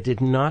one, I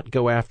did not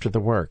go after the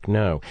work,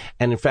 no.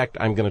 And in fact,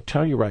 I'm going to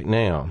tell you right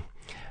now,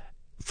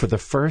 for the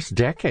first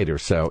decade or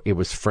so, it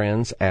was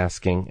friends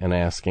asking and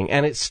asking.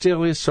 And it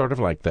still is sort of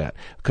like that.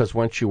 Because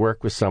once you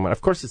work with someone,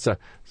 of course, it's a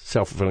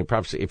self-fulfilling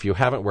prophecy. If you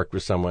haven't worked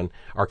with someone,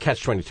 or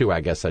catch-22,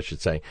 I guess I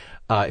should say,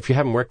 if you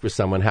haven't worked with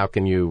someone, how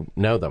can you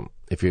know them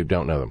if you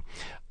don't know them?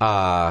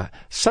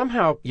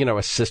 Somehow,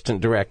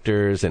 assistant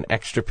directors and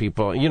extra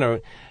people,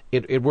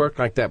 it worked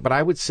like that. But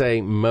I would say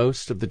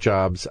most of the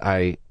jobs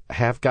I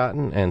have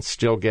gotten and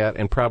still get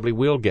and probably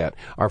will get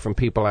are from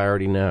people I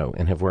already know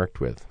and have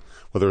worked with.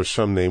 Well, there are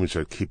some names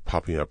that keep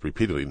popping up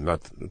repeatedly,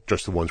 not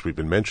just the ones we've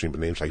been mentioning,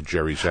 but names like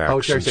Jerry Zaks. Oh,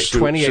 Jerry Zaks,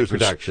 28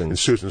 productions. And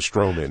Susan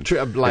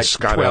Stroman. Like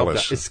Scott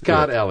Ellis. It's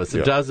Scott Ellis,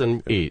 a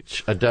dozen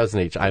each.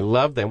 I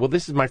love them. Well,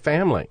 this is my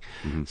family.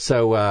 Mm-hmm.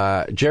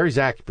 So Jerry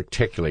Zaks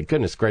particularly,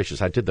 goodness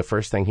gracious, I did the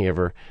first thing he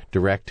ever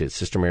directed.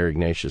 Sister Mary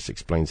Ignatius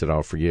Explains It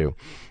All for You.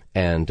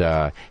 And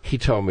he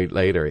told me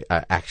later,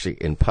 actually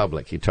in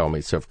public, he told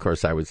me, so of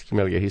course I was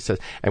humiliated. He says,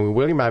 and when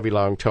William Ivey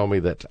Long told me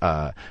that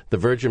the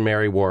Virgin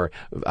Mary wore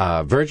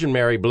Virgin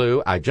Mary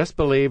blue, I just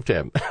believed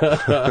him.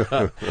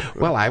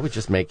 Well, I was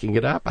just making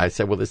it up. I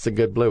said, well, this is a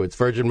good blue. It's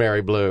Virgin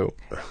Mary blue.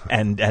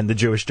 And the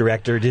Jewish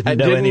director didn't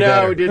know any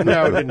better. Didn't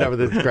know.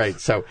 That's great.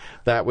 So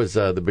that was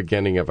the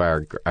beginning of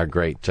our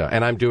great,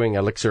 and I'm doing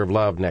Elixir of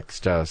Love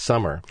next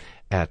summer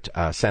at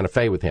Santa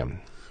Fe with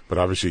him. But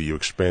obviously, you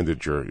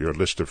expanded your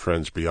list of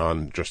friends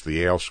beyond just the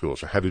Yale School.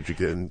 So how did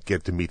you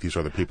get to meet these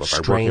other people?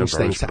 Strange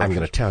things. I'm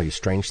going to tell you,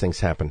 strange things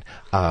happened.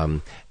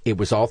 It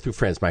was all through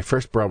friends. My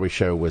first Broadway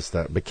show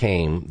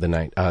became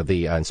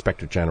the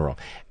Inspector General,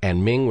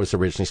 and Ming was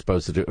originally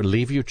supposed to do.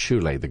 Liviu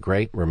Chule, the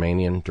great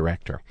Romanian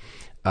director,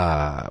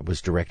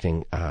 was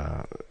directing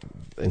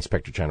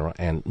Inspector General,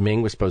 and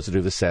Ming was supposed to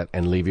do the set,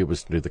 and Liviu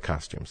was to do the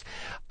costumes.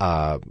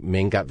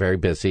 Ming got very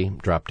busy,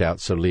 dropped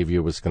out, so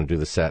Liviu was going to do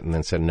the set, and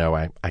then said, no,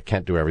 I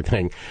can't do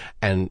everything.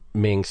 And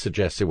Ming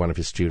suggested one of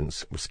his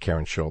students was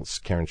Karen Schultz.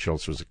 Karen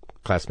Schultz was a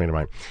classmate of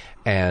mine.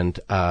 And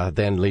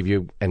then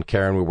Liviu and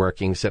Karen were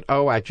working, said,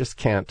 oh, I just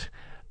can't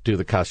do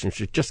the costumes.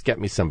 Just get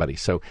me somebody.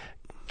 So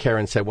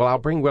Karen said, well,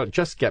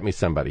 just get me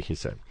somebody, he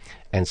said.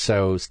 And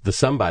so the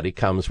somebody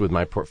comes with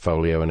my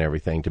portfolio and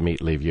everything to meet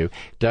LeeView,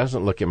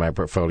 doesn't look at my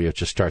portfolio,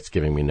 just starts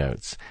giving me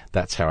notes.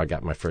 That's how I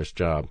got my first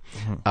job,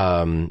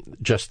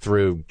 just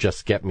through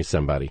Just Get Me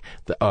Somebody.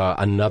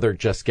 Another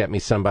Just Get Me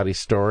Somebody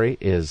story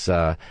is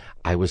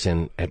I was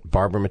at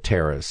Barbara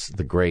Matera's,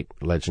 the great,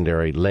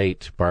 legendary,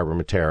 late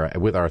Barbara Matera,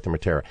 with Arthur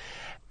Matera.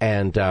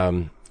 And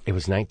it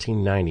was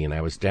 1990, and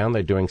I was down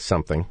there doing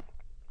something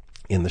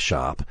in the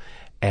shop,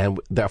 and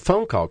the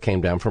phone call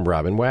came down from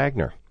Robin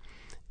Wagner.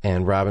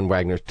 And Robin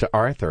Wagner to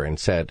Arthur and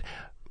said,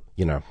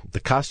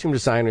 the costume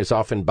designer is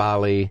off in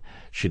Bali.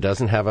 She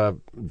doesn't have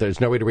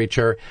there's no way to reach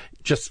her.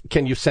 Just,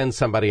 can you send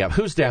somebody up?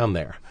 Who's down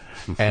there?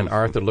 And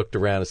Arthur looked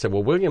around and said,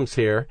 well, William's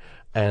here.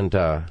 And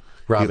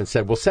Robin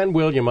said, well, send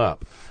William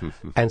up.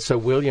 And so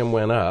William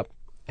went up,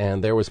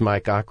 and there was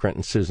Mike Ockrent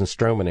and Susan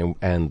Stroman,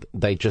 and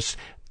they just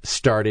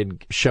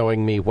started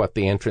showing me what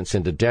the entrance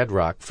into Dead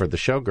Rock for the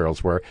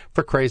showgirls were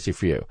for Crazy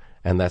for You.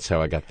 And that's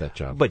how I got that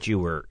job. But you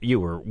were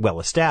well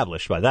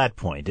established by that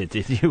point.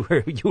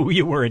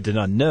 You weren't an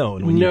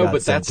unknown when you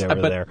got sent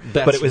over there.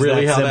 But it was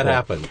really how simple. that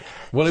happened.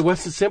 Well, it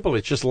wasn't simple.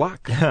 It's just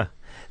luck.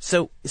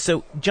 So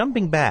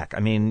jumping back, I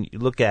mean, you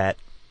look at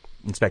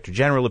Inspector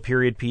General, a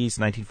period piece,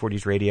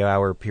 1940s Radio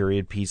Hour,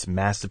 period piece,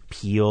 mass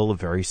appeal, a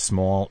very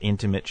small,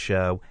 intimate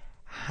show.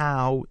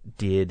 How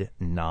did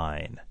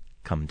 9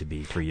 come to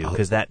be for you?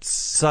 Because that's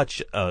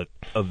such a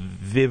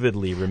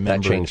vividly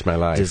remembered that changed my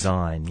life.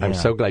 Design. Yeah. I'm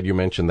so glad you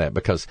mentioned that,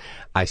 because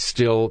I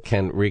still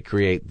can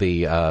recreate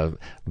the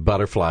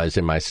butterflies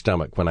in my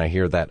stomach when I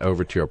hear that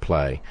overture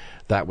play.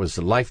 That was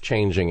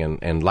life-changing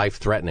and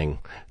life-threatening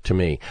to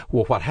me.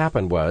 Well, what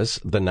happened was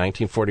the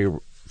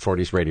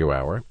 1940s Radio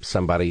Hour,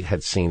 somebody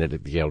had seen it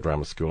at the Yale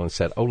Drama School and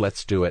said,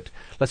 let's do it.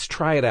 Let's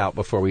try it out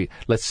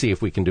let's see if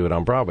we can do it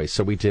on Broadway.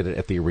 So we did it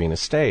at the Arena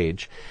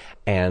Stage,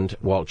 and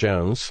Walt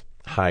Jones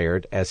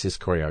hired as his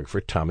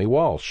choreographer Tommy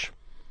Walsh.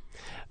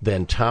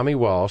 Then Tommy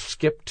Walsh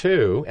skipped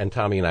to, and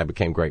Tommy and I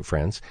became great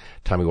friends.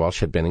 Tommy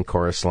Walsh had been in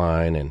Chorus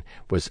Line and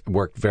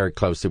worked very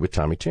closely with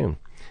Tommy Tune.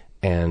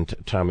 And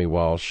Tommy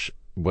Walsh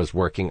was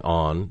working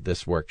on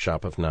this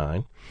workshop of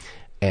 9.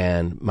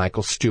 And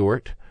Michael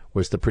Stewart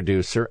was the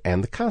producer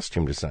and the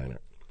costume designer.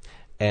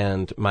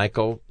 And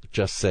Michael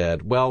just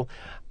said, well,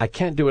 I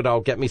can't do it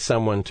all. Get me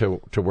someone to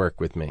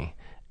work with me.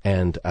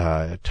 And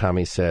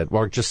Tommy said,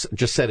 well,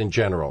 just said in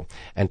general.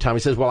 And Tommy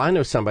says, well, I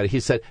know somebody.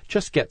 He said,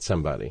 just get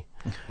somebody.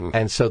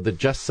 And so the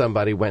just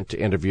somebody went to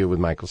interview with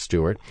Michael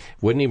Stewart,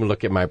 wouldn't even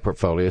look at my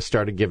portfolio,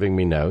 started giving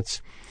me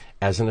notes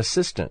as an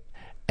assistant.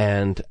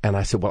 And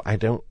I said, well,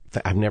 I've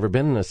never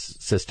been an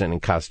assistant in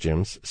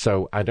costumes,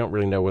 so I don't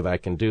really know whether I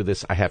can do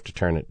this. I have to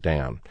turn it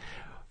down.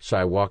 So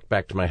I walked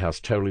back to my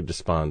house totally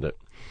despondent.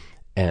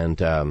 And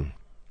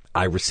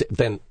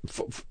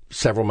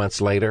several months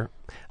later,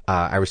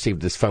 I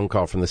received this phone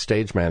call from the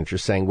stage manager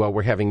saying, well,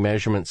 we're having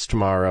measurements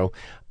tomorrow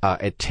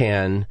at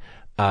 10.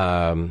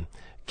 We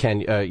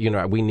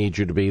need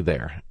you to be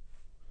there.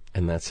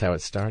 And that's how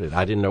it started.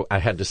 I didn't know. I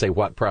had to say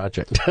what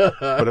project.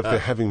 But if they're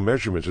having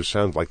measurements, it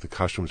sounds like the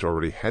costumes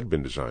already had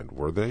been designed,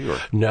 were they? Or?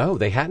 No,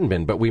 they hadn't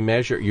been. But you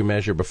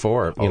measure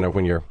before,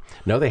 when you're...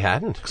 No, they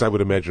hadn't. Because I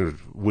would imagine,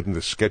 wouldn't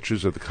the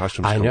sketches of the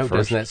costumes I come know.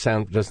 first?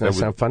 Doesn't that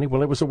sound funny?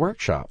 Well, it was a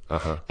workshop.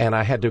 And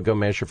I had to go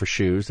measure for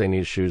shoes. They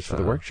needed shoes for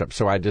the workshop.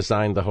 So I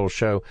designed the whole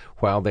show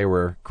while they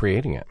were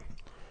creating it.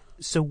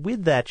 So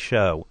with that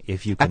show,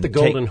 if you can at the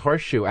Golden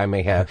Horseshoe, I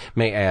may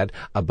add,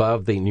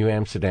 above the New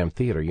Amsterdam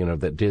Theater,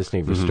 that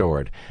Disney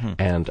restored,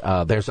 and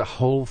there's a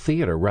whole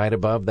theater right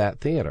above that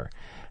theater,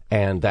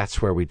 and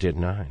that's where we did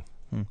 9,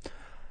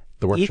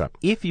 the workshop.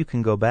 If you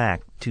can go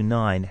back to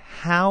 9,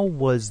 how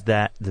was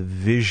the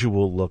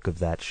visual look of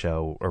that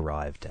show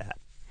arrived at?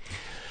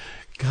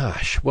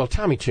 Gosh, well,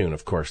 Tommy Tune,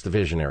 of course, the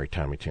visionary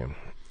Tommy Tune.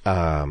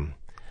 I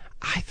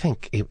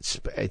think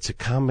it's a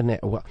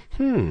combination. Well,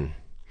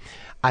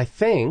 I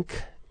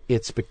think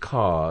it's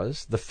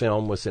because the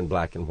film was in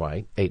black and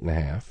white,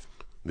 8.5.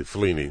 The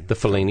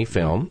Fellini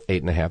film,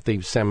 8.5.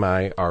 The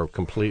semi or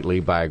completely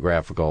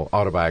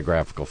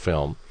autobiographical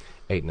film,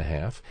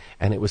 8.5.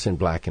 And it was in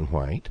black and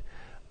white.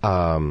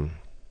 And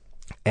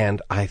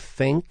I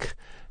think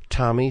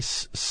Tommy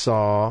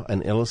saw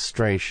an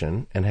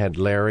illustration and had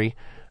Larry,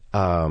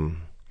 the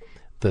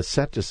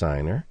set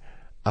designer,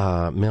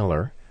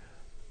 Miller,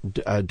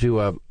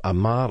 do a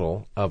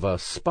model of a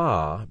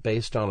spa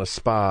based on a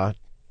spa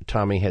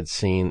Tommy had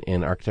seen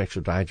in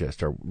Architectural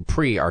Digest, or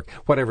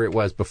whatever it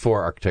was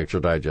before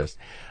Architectural Digest,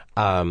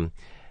 and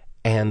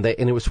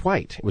it was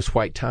white. It was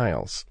white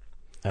tiles,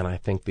 and I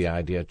think the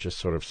idea just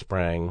sort of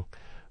sprang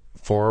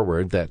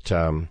forward that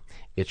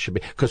it should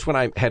be, because when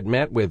I had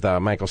met with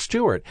Michael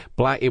Stewart,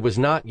 it was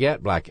not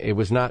yet black. It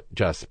was not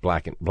just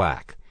black and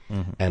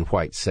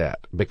white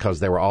set, because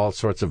there were all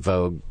sorts of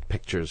Vogue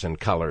pictures and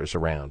colors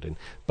around.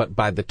 But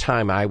by the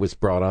time I was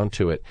brought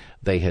onto it,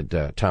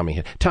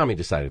 Tommy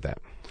decided that.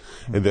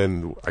 And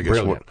then I guess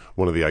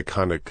one of the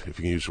iconic, if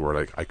you can use the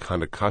word,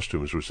 iconic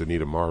costumes was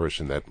Anita Morris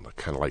in that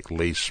kind of like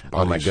lace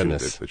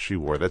bodysuit that she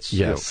wore. That's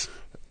yes.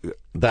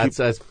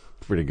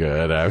 pretty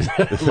good. I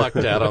lucked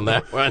out on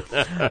that one.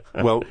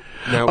 Well,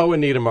 now...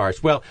 Anita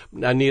Marsh. Well,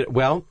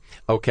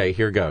 okay,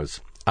 here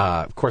goes.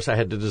 Of course, I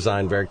had to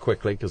design very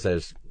quickly because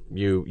as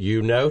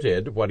you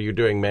noted, what are you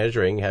doing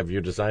measuring? Have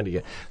you designed it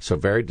yet? So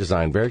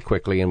designed very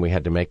quickly, and we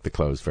had to make the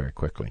clothes very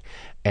quickly.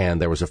 And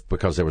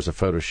because there was a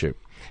photo shoot.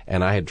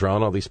 And I had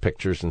drawn all these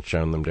pictures and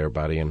shown them to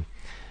everybody, and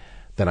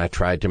then I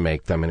tried to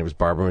make them, and it was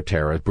Barbara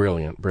Matera,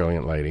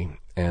 brilliant lady.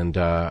 And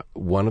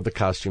one of the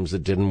costumes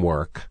that didn't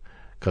work,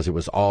 because it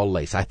was all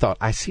lace. I thought,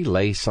 I see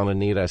lace on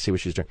Anita, I see what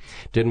she's doing.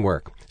 Didn't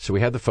work. So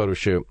we had the photo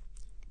shoot.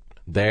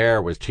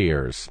 There were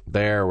tears,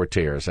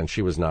 and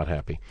she was not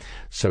happy.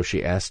 So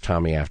she asked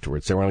Tommy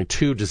afterwards. There were only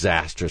 2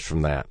 disasters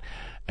from that,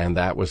 and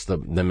that was the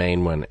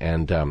main one.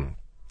 And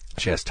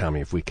she asked Tommy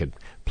if we could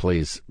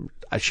please.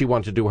 She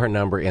wanted to do her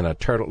number in a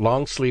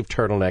long sleeve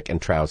turtleneck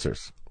and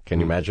trousers. Can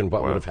you imagine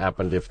what would have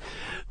happened if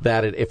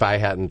I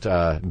hadn't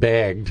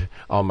begged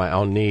on my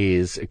own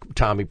knees,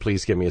 Tommy,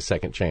 please give me a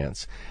second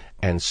chance?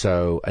 And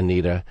so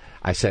Anita,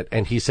 I said,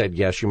 and he said,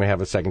 yes, you may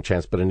have a second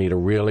chance, but Anita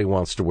really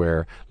wants to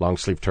wear long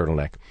sleeve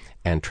turtleneck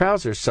and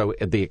trousers. So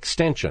the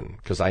extension,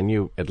 because I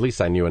knew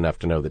enough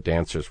to know that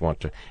dancers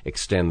want to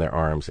extend their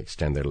arms,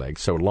 extend their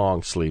legs. So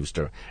long sleeves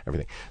to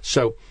everything.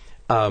 So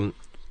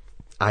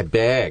I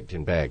begged,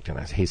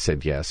 and he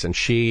said yes. And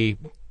she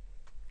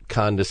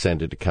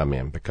condescended to come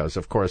in because,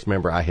 of course,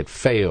 remember, I had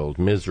failed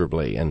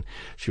miserably, and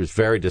she was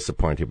very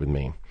disappointed with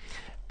me.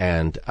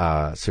 And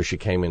so she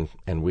came in,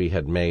 and we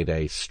had made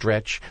a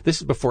stretch. This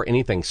is before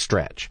anything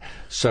stretch.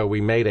 So we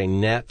made a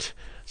net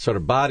sort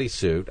of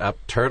bodysuit, up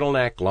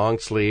turtleneck, long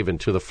sleeve, and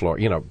to the floor.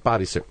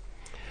 Bodysuit.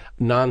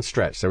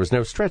 Non-stretch. There was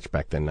no stretch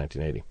back then,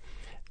 1980.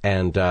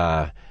 And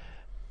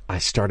I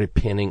started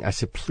pinning. I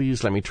said,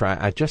 please let me try.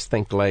 I just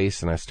think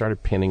lace. And I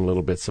started pinning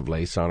little bits of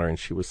lace on her, and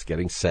she was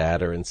getting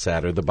sadder and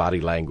sadder. The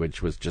body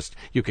language was just,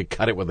 you could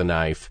cut it with a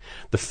knife.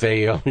 The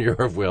failure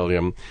of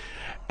William.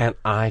 And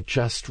I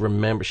just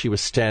remember she was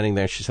standing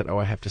there. She said,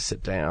 I have to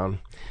sit down.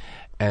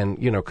 And,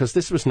 because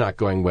this was not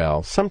going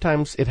well.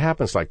 Sometimes it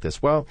happens like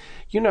this. Well,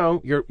 you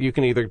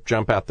can either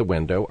jump out the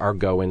window or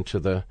go into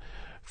the,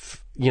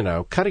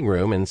 cutting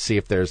room and see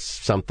if there's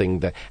something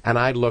that... And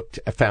I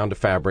found a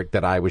fabric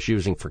that I was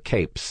using for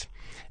capes.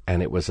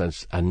 And it was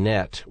a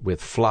net with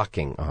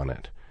flocking on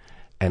it.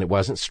 And it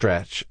wasn't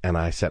stretch. And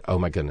I said, oh,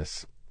 my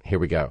goodness. Here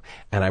we go.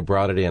 And I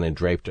brought it in and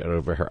draped it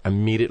over her.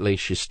 Immediately,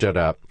 she stood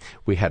up.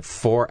 We had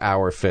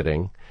 4-hour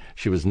fitting.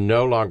 She was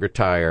no longer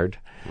tired.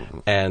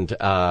 And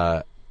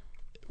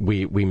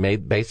we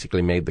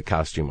basically made the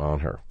costume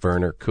on her.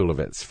 Werner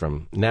Kulowitz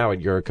from now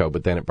at Yuriko,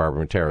 but then at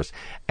Barbara Matera's.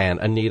 And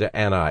Anita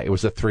and I. It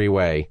was a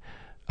three-way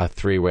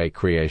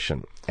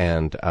creation.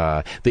 And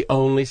the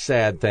only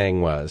sad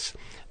thing was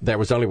there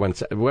was only one.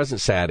 It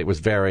wasn't sad. It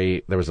was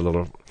there was a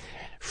little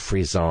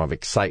frisson of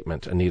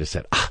excitement. Anita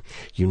said,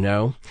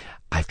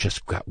 I've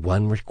just got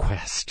one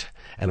request.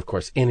 And, of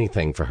course,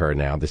 anything for her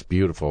now, this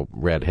beautiful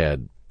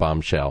redhead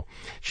bombshell.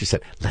 She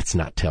said, let's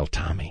not tell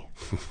Tommy.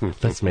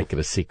 Let's make it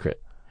a secret.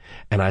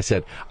 And I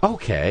said,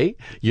 okay.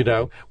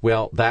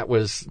 Well, that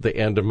was the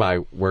end of my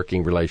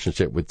working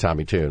relationship with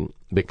Tommy Tune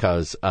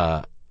because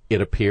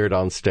it appeared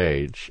on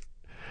stage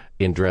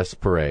in Dress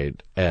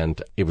Parade,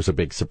 and it was a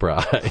big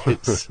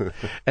surprise.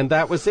 And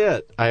that was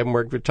it. I haven't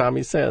worked with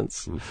Tommy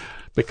since.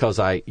 Because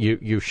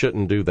you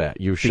shouldn't do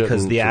that. You shouldn't.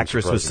 Because the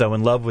actress was so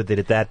in love with it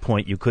at that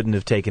point, you couldn't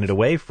have taken it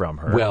away from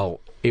her. Well,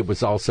 it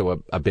was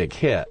also a big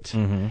hit,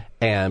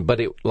 but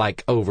it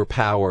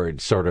overpowered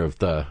sort of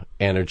the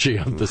energy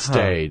of the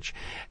stage,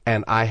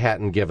 and I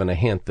hadn't given a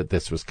hint that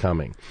this was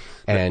coming.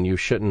 And you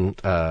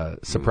shouldn't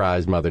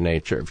surprise Mother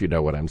Nature, if you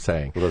know what I'm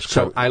saying. Well,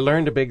 so I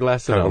learned a big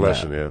lesson on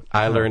that. Yeah.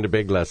 I learned a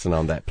big lesson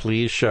on that.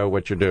 Please show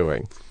what you're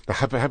doing.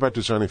 How about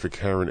designing for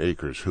Karen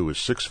Akers, who is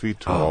 6 feet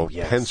tall,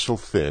 pencil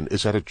thin?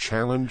 Is that a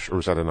challenge or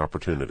is that an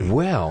opportunity?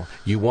 Well,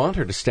 you want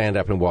her to stand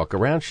up and walk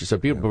around. She's so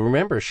beautiful. But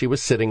remember, she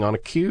was sitting on a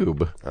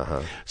cube.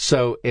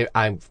 So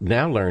I've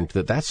now learned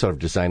that sort of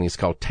designing is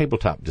called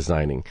tabletop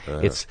designing.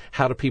 It's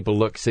how do people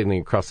look sitting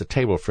across the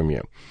table from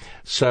you.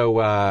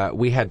 So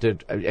we had to,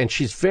 and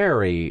she's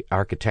very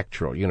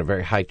architectural,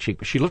 very high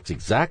cheek. She looks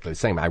exactly the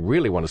same. I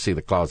really want to see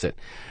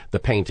the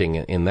painting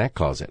in that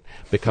closet,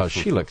 because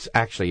she looks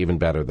actually even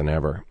better than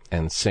ever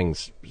and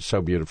sings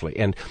so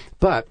beautifully.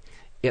 But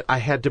I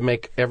had to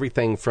make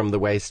everything from the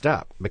waist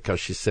up because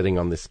she's sitting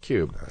on this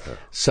cube.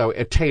 So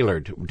it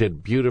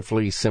did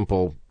beautifully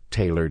simple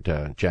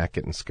tailored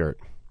jacket and skirt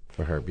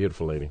for her.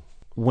 Beautiful lady.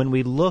 When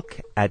we look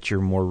at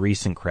your more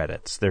recent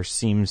credits, there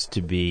seems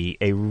to be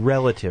a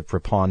relative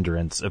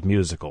preponderance of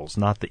musicals.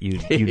 Not that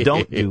you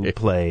don't do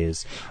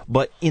plays,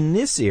 but in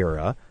this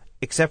era,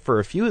 except for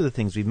a few of the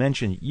things we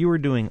mentioned, you were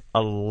doing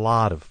a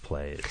lot of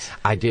plays.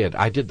 I did.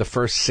 I did the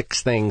first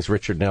 6 things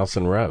Richard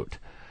Nelson wrote.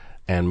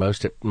 And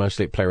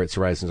mostly at Playwrights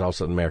Horizons,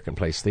 also at American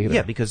Place Theater.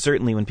 Yeah, because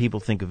certainly when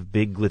people think of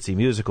big, glitzy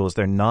musicals,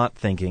 they're not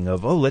thinking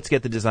of, let's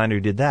get the designer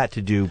who did that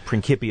to do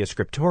Principia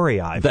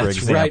Scriptorii, for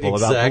example, right, exactly.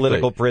 about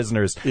political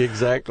prisoners.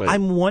 Exactly.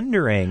 I'm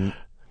wondering,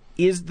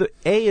 Is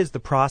the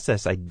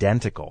process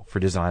identical for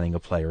designing a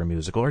play or a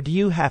musical, or do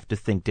you have to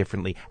think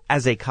differently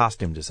as a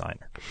costume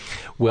designer?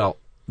 Well,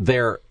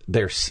 they're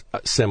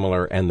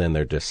similar, and then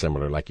they're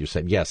dissimilar, like you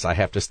said. Yes, I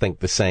have to think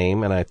the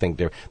same, and I think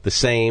the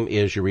same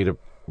is you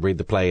read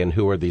the play, and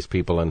who are these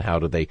people, and how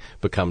do they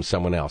become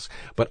someone else?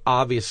 But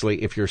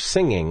obviously, if you're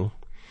singing,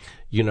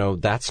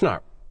 that's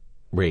not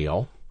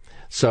real.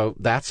 So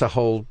that's a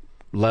whole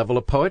level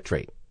of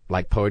poetry,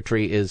 like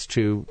poetry is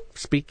to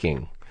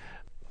speaking.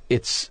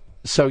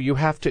 So you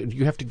have to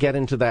get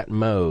into that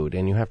mode,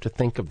 and you have to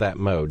think of that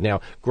mode.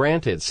 Now,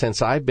 granted, since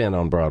I've been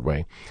on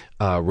Broadway,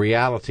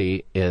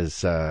 reality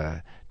is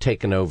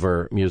taken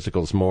over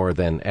musicals more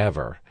than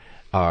ever.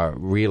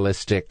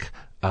 Realistic,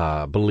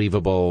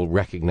 believable,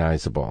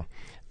 recognizable.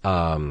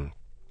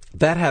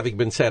 That having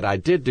been said, I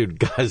did do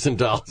Guys and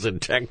Dolls in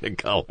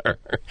Technicolor,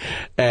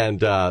 and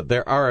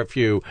there are a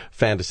few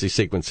fantasy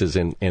sequences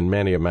in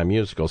many of my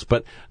musicals.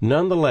 But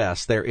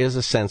nonetheless, there is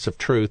a sense of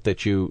truth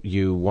that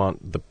you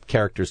want the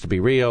characters to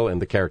be real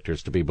and the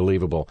characters to be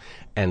believable,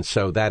 and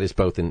so that is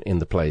both in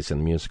the plays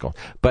and the musical.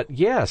 But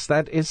yes,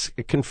 that is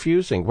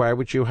confusing. Why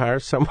would you hire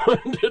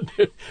someone to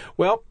do?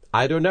 Well,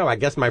 I don't know. I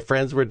guess my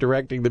friends were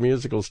directing the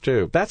musicals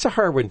too. That's a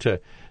hard one to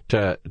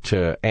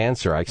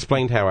answer. I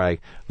explained how I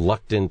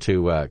lucked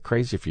into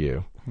Crazy for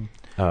You,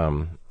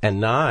 and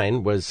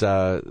 9 was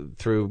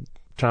through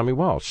Tommy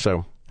Walsh.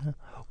 So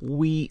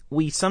we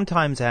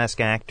sometimes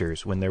ask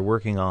actors when they're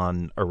working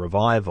on a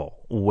revival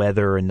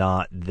whether or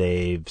not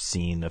they've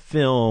seen a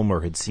film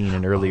or had seen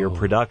an earlier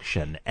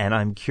production. And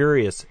I'm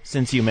curious,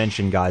 since you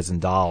mentioned Guys and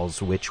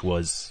Dolls, which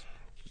was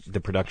the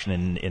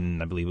production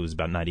in I believe it was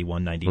about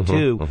 91,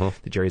 92,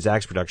 the Jerry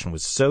Zaks production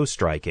was so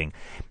striking.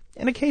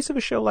 In a case of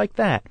a show like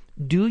that,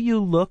 do you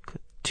look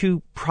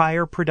to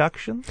prior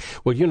productions?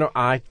 Well,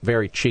 I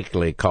very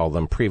cheekily call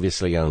them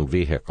previously owned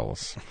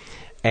vehicles.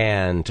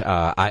 And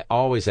I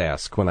always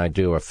ask when I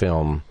do a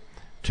film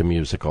to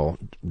musical,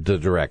 the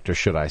director,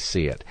 should I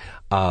see it?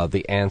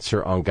 The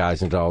answer on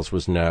Guys and Dolls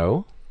was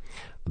no.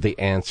 The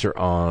answer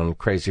on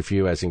Crazy for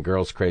You, as in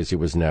Girls Crazy,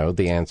 was no.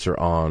 The answer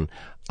on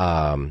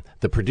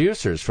the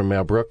producers from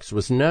Mel Brooks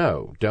was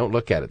no, don't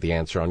look at it. The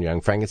answer on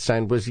Young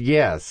Frankenstein was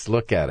yes,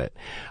 look at it.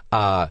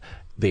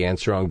 The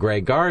answer on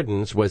Grey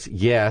Gardens was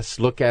yes,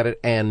 look at it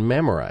and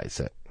memorize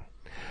it.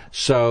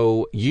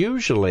 So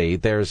usually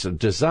there's a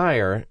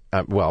desire,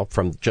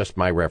 from just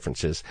my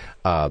references,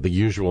 the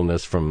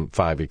usualness from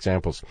 5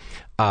 examples,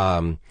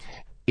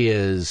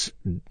 is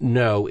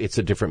no, it's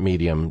a different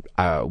medium.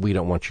 We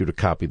don't want you to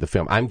copy the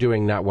film. I'm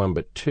doing not 1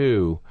 but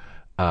 2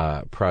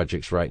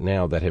 projects right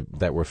now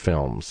that were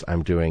films.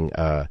 I'm doing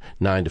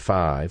 9 to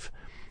 5,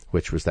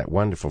 which was that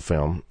wonderful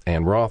film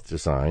Ann Roth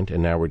designed,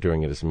 and now we're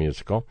doing it as a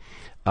musical.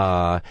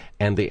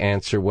 And the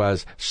answer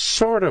was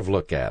sort of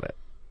look at it.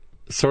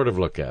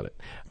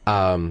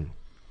 And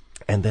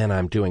then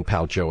I'm doing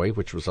Pal Joey,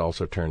 which was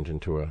also turned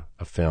into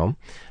a film.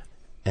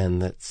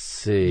 And let's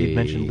see. You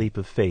mentioned Leap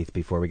of Faith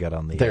before we got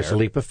on the air. There's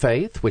Leap of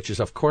Faith, which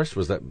is, of course,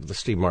 was the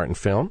Steve Martin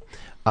film.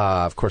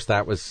 Of course,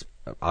 that was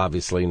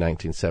obviously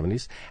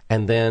 1970s.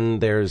 And then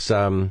there's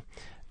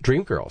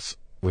Dreamgirls,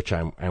 which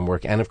I'm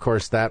working. And, of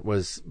course, that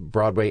was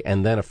Broadway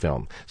and then a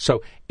film.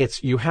 So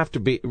you have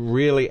to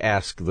really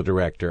ask the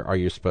director, are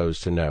you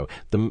supposed to know?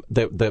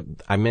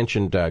 I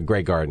mentioned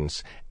Grey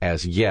Gardens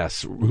as,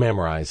 yes,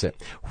 memorize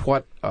it.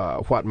 What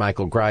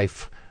Michael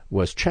Greif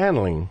was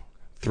channeling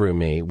through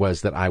me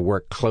was that I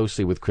worked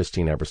closely with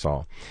Christine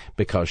Ebersole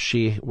because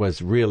she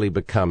was really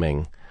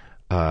becoming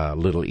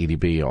little Edie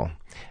Beale.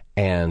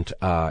 And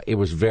it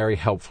was very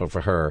helpful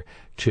for her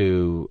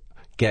to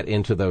get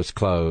into those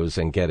clothes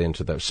and get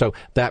into those. So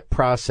that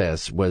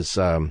process was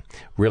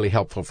really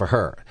helpful for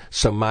her.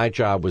 So my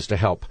job was to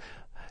help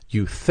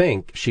you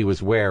think she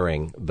was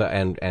wearing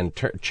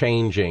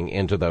changing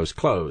into those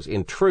clothes.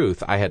 In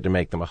truth, I had to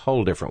make them a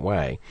whole different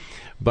way.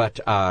 But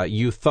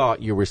you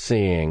thought you were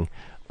seeing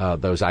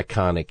those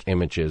iconic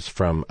images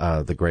from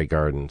the Grey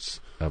Gardens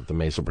of the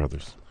Maisel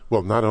brothers.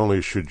 Well, not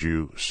only should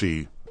you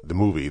see the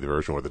movie, the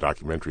version, or the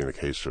documentary in the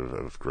case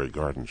of Grey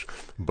Gardens,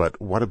 but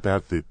what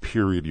about the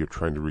period you're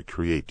trying to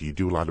recreate? Do you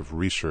do a lot of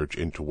research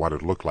into what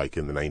it looked like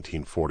in the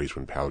 1940s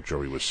when Pal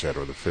Joey was set,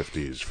 or the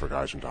 50s for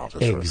Guys and Dolls?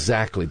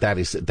 Exactly.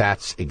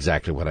 That's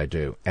exactly what I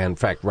do. And in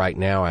fact, right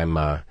now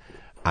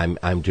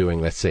I'm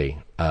doing, let's see,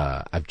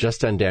 I've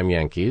just done Damn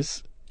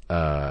Yankees.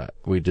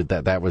 We did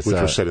that. That was... Which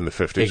was set in the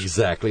 50s.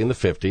 Exactly, in the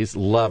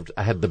 50s.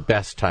 I had the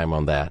best time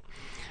on that.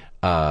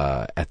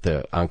 At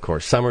the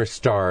Encore, Summer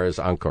Stars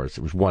Encores.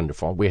 It was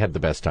wonderful. We had the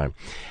best time.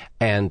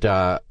 And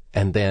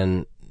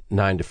then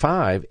 9 to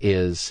 5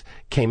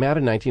 came out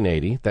in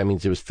 1980. That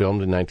means it was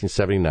filmed in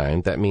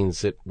 1979. That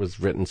means it was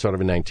written sort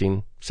of in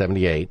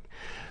 1978.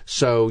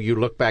 So you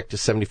look back to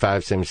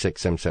 75, 76,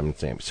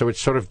 77. So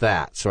it's sort of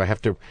that. So I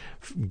have to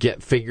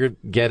get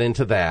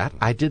into that.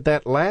 I did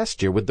that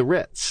last year with The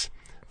Ritz.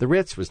 The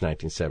Ritz was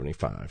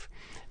 1975.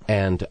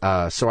 And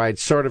so I'd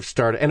sort of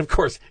started, and of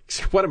course,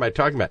 what am I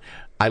talking about?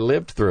 I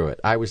lived through it.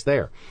 I was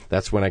there.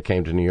 That's when I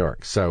came to New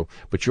York. So,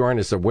 but you aren't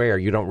as aware.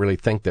 You don't really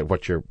think that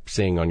what you're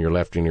seeing on your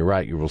left and your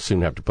right, you will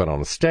soon have to put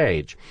on a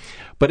stage.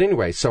 But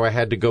anyway, so I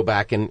had to go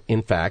back and,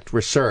 in fact,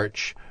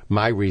 research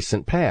my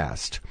recent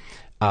past.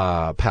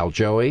 Pal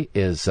Joey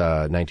is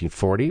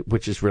 1940,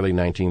 which is really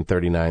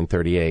 1939,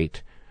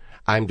 38.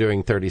 I'm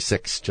doing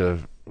 36 to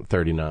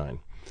 39.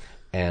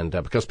 And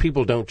because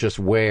people don't just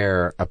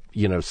wear,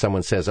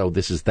 someone says, oh,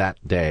 this is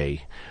that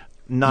day.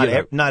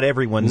 Not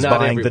everyone's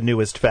buying the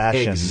newest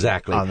fashion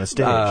on the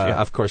stage.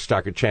 Of course,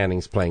 Stockard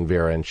Channing's playing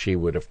Vera, and she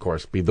would, of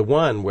course, be the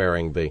one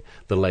wearing the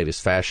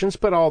latest fashions,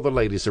 but all the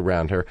ladies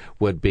around her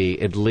would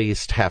be at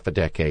least half a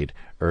decade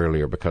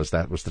earlier, because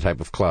that was the type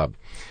of club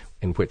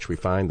in which we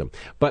find them.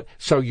 But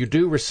so you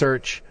do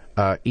research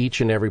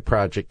each and every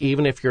project,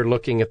 even if you're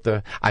looking at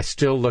I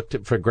still looked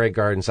at, for Grey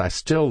Gardens, I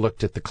still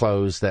looked at the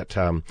clothes that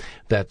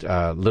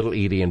Little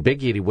Edie and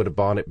Big Edie would have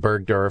bought at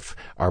Bergdorf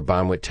or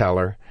Bonwit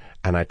Teller.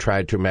 And I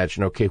tried to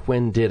imagine, okay,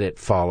 when did it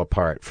fall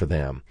apart for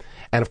them?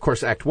 And, of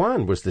course, Act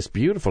One was this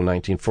beautiful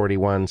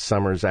 1941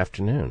 summer's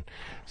afternoon.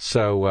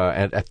 So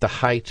at the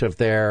height of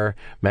their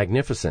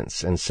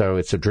magnificence. And so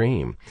it's a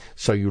dream.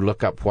 So you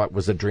look up what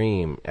was a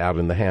dream out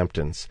in the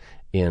Hamptons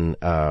in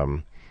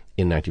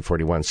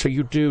 1941. So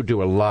you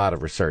do a lot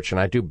of research.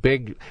 And I do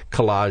big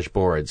collage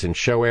boards and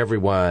show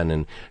everyone,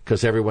 and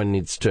because everyone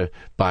needs to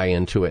buy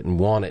into it and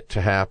want it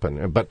to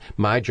happen. But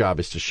my job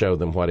is to show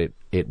them what it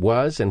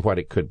was and what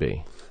it could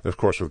be. Of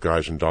course, with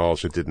Guys and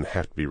Dolls, it didn't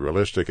have to be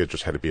realistic. It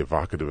just had to be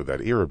evocative of that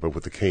era. But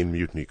with the Caine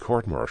Mutiny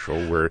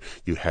Court-Martial, where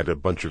you had a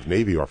bunch of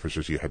Navy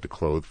officers you had to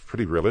clothe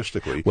pretty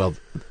realistically. Well,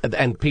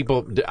 and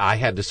people, I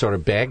had to sort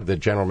of beg the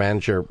general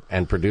manager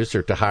and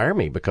producer to hire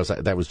me, because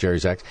that was Jerry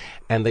Zaks.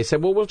 And they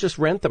said, well, we'll just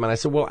rent them. And I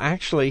said, well,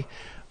 actually,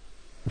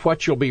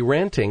 what you'll be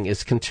renting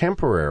is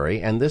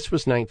contemporary. And this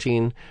was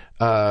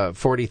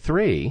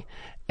 1943.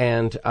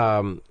 And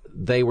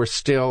they were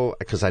still,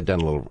 because I'd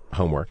done a little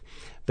homework,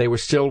 they were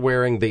still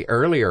wearing the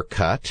earlier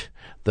cut.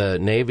 The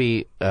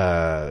navy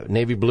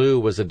blue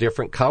was a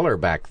different color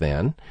back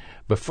then,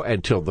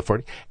 until the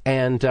 40s.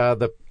 And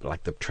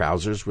the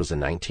trousers was a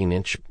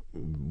 19-inch,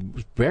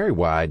 very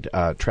wide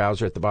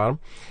trouser at the bottom.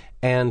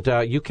 And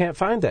you can't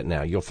find that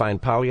now. You'll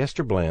find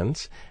polyester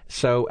blends.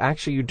 So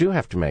actually, you do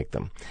have to make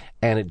them,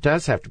 and it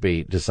does have to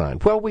be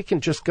designed. Well, we can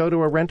just go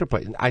to a rental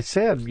place. I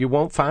said you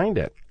won't find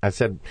it. I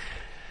said,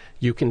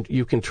 You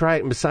can try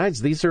it. And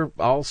besides, these are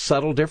all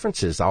subtle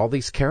differences, all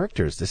these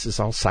characters. This is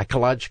all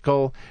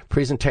psychological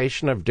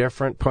presentation of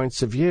different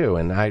points of view.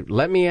 And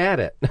let me at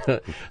it.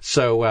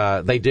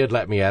 So they did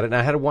let me at it, and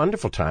I had a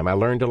wonderful time. I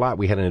learned a lot.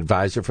 We had an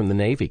advisor from the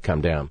Navy come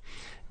down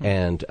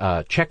and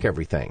check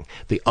everything.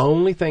 The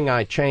only thing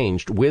I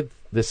changed with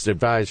this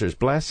advisor's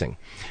blessing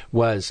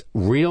was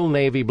real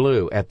navy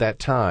blue at that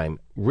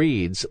time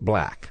reads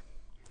black.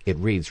 It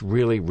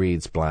really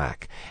reads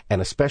black,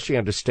 and especially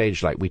under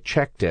stage light. We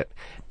checked it,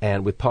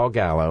 and with Paul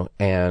Gallo,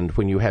 and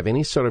when you have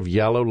any sort of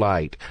yellow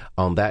light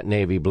on that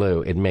navy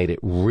blue, it made it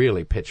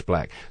really pitch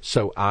black.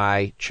 So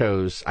I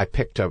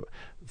picked up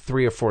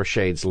 3 or 4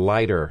 shades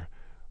lighter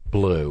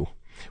blue,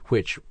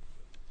 which,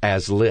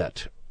 as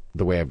lit,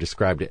 the way I've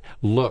described it,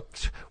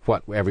 looked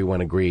what everyone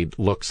agreed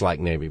looks like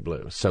navy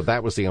blue. So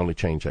that was the only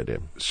change I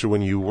did. So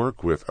when you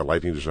work with a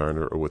lighting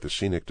designer or with a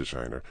scenic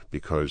designer,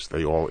 because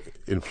they all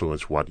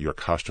influence what your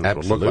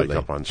costumes will look like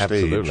up on stage,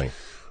 absolutely,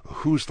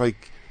 who's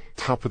like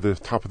top of the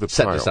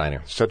set pile?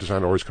 Designer. Set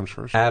designer always comes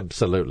first?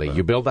 Absolutely.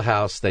 You build the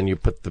house, then you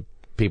put the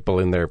people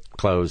in their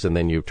clothes, and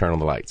then you turn on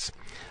the lights.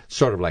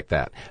 Sort of like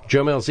that.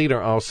 Joe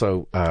Melzeder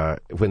also,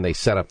 when they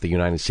set up the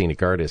United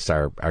Scenic Artists,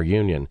 our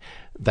union,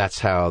 that's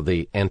how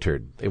they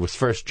entered. It was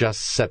first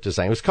just set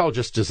design. It was called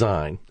just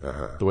design,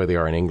 the way they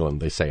are in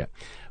England, they say it.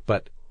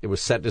 But it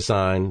was set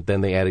design,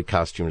 then they added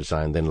costume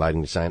design, then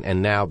lighting design,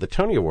 and now the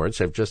Tony Awards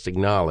have just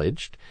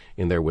acknowledged,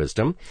 in their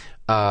wisdom,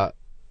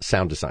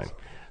 sound design.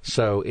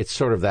 So it's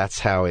sort of, that's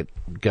how it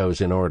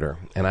goes in order.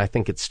 And I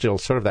think it's still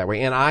sort of that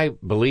way. And I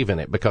believe in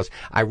it, because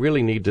I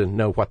really need to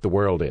know what the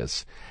world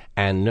is.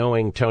 And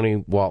knowing Tony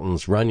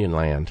Walton's Runyon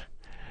Land,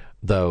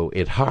 though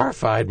it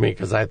horrified me,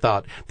 because I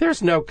thought,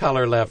 there's no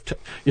color left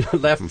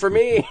for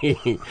me.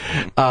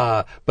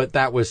 But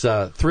that was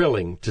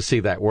thrilling to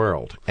see that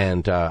world.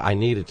 And I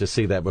needed to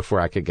see that before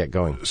I could get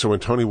going. So when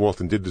Tony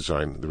Walton did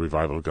design the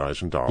revival of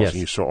Guys and Dolls, yes,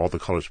 and you saw all the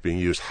colors being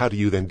used, how do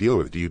you then deal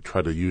with it? Do you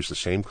try to use the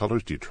same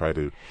colors? Do you try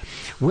to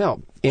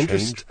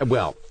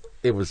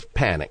it was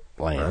panic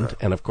land.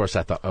 And of course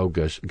I thought, oh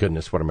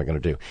goodness, what am I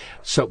going to do?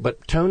 So,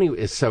 but Tony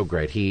is so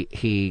great.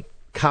 He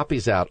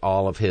copies out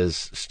all of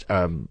his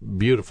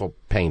beautiful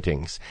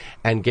paintings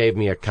and gave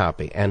me a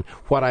copy. And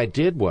what I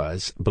did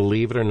was,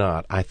 believe it or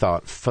not, I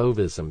thought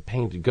Fauvism,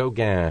 painted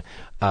Gauguin,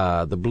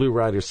 the Blue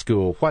Rider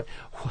School,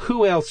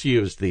 who else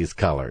used these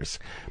colors?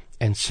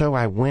 And so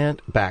I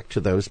went back to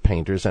those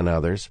painters and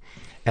others,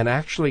 and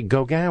actually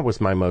Gauguin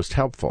was my most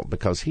helpful,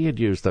 because he had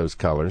used those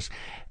colors.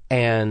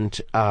 and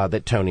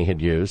that Tony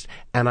had used.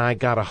 And I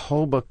got a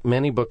whole book,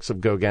 many books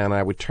of Gauguin, and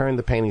I would turn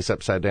the paintings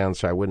upside down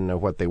so I wouldn't know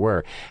what they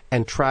were,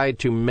 and tried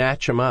to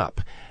match them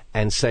up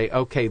and say,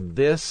 okay,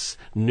 this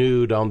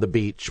nude on the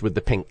beach with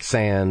the pink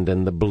sand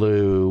and the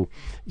blue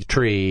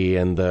tree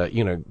and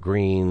the,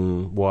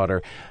 green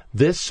water,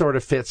 this sort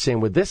of fits in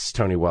with this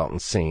Tony Welton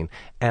scene.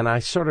 And I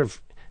sort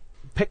of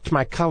picked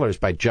my colors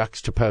by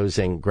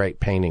juxtaposing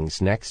great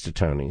paintings next to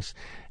Tony's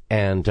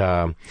and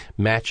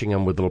matching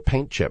them with little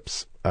paint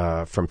chips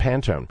from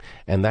Pantone.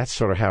 And that's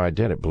sort of how I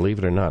did it, believe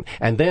it or not.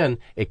 And then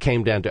it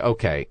came down to,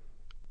 okay,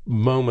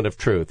 moment of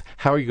truth.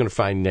 How are you going to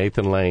find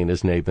Nathan Lane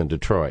as Nathan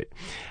Detroit?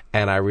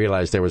 And I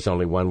realized there was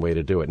only one way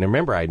to do it. And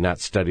remember, I had not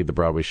studied the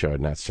Broadway show. I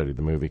had not studied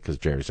the movie because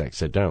Jerry Zak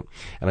said don't.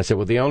 And I said,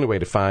 well, the only way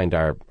to find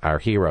our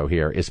hero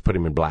here is put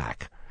him in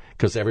black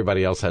because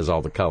everybody else has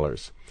all the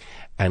colors.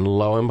 And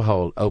lo and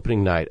behold,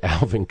 opening night,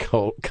 Alvin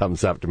Colt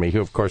comes up to me,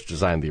 who, of course,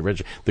 designed the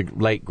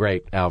late,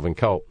 great Alvin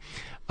Colt,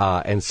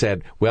 and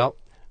said, well,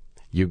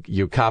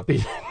 you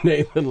copied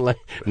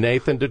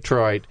Nathan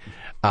Detroit.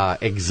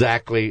 That's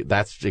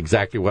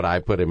exactly what I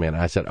put him in.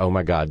 I said, oh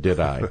my God, did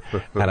I?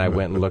 And I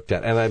went and looked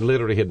at it. And I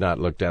literally had not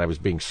looked at it. I was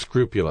being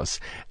scrupulous.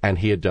 And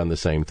he had done the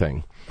same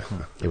thing.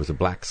 It was a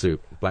black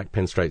suit, black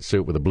pinstripe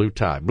suit with a blue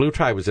tie. Blue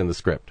tie was in the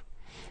script.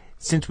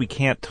 Since we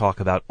can't talk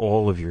about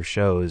all of your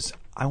shows,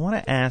 I want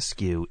to ask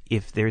you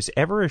if there's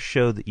ever a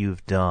show that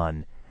you've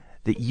done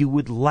that you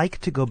would like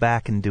to go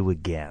back and do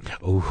again.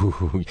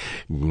 Ooh,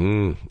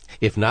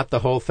 if not the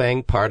whole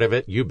thing, part of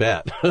it, you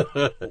bet.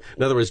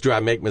 In other words, do I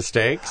make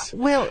mistakes?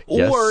 Well,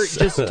 yes. Or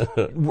just,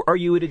 are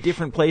you at a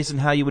different place in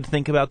how you would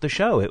think about the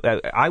show?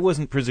 I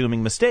wasn't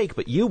presuming mistake,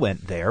 but you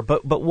went there.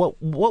 But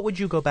what would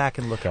you go back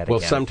and look at again? Well,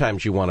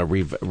 sometimes you want to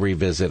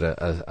revisit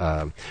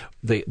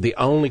the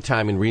only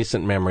time in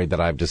recent memory that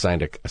I've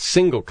designed a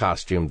single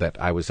costume that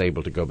I was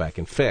able to go back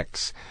and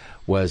fix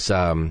was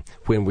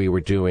when we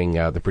were doing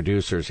the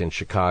producers in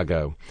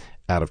Chicago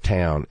out of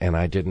town, and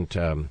I didn't.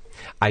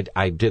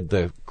 I did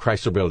the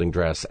Chrysler Building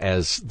dress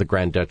as the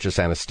Grand Duchess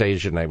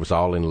Anastasia, and it was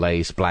all in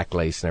lace, black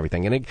lace, and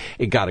everything. And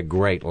it got a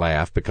great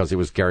laugh because it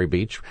was Gary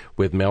Beach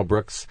with Mel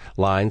Brooks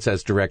lines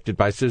as directed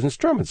by Susan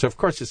Stroman. So of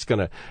course it's going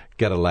to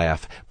get a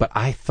laugh. But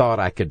I thought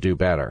I could do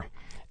better,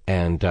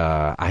 and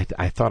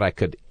I thought I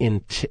could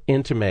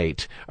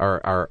intimate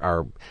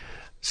or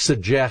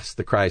suggest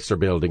the Chrysler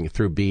Building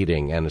through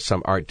beading and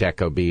some Art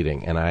Deco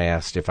beading, and I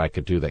asked if I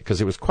could do that because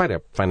it was quite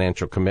a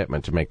financial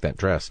commitment to make that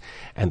dress,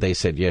 and they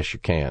said, yes, you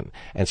can.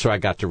 And so I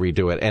got to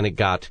redo it, and it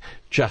got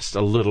just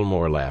a little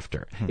more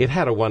laughter. It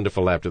had a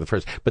wonderful laughter the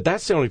first, but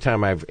that's the only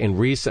time in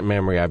recent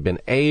memory, I've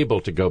been able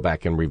to go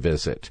back and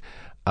revisit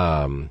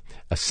a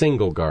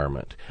single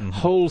garment.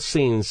 Whole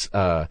scenes,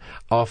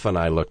 often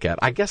I look at.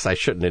 I guess I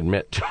shouldn't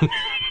admit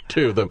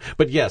to them,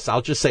 but yes,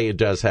 I'll just say it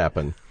does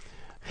happen.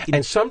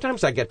 And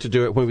sometimes I get to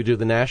do it when we do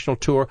the national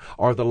tour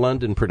or the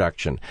London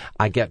production.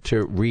 I get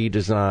to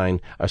redesign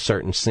a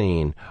certain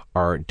scene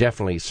or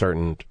definitely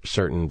certain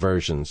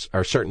versions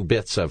or certain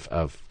bits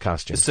of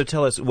costumes. So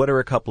tell us, what are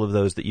a couple of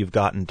those that you've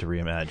gotten to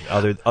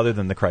reimagine other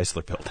than the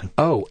Chrysler Building?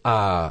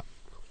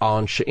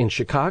 In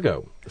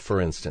Chicago,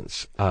 for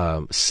instance,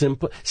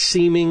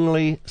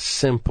 seemingly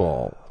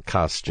simple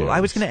costumes. Well,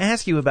 I was going to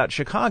ask you about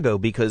Chicago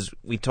because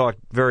we talked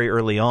very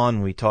early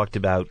on. We talked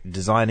about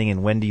designing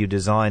and when do you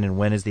design and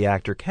when is the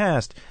actor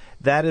cast.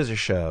 That is a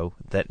show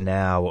that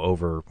now,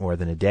 over more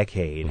than a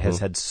decade, has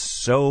had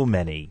so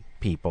many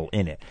people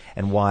in it.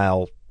 And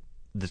while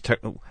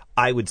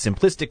I would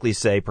simplistically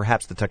say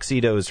perhaps the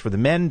tuxedos for the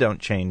men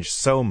don't change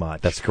so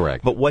much. That's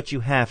correct. But what you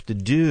have to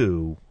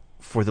do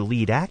for the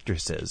lead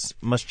actresses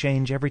must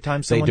change every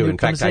time someone They do. new In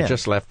comes fact, I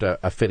just left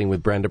a fitting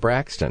with Brenda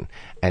Braxton,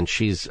 and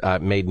she's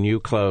made new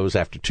clothes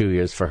after 2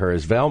 years for her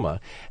as Velma,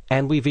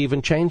 and we've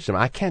even changed them.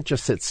 I can't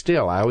just sit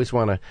still. I always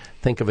want to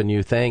think of a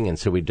new thing, and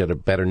so we did a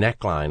better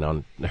neckline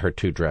on her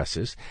two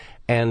dresses.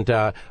 And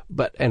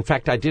but in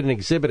fact, I did an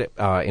exhibit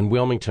in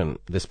Wilmington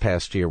this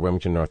past year,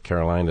 Wilmington, North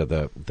Carolina.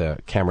 The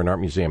Cameron Art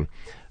Museum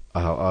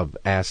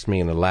asked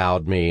me and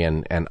allowed me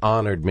and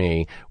honored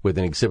me with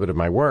an exhibit of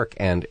my work.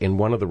 And in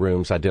one of the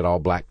rooms, I did all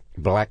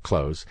black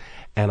clothes,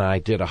 and I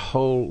did a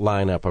whole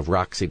lineup of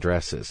Roxy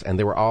dresses, and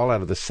they were all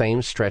out of the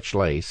same stretch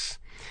lace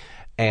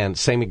and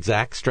same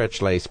exact stretch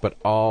lace, but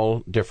all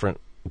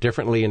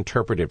differently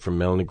interpreted, from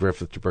Melanie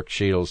Griffith to Brooke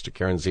Shields to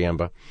Karen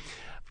Ziemba,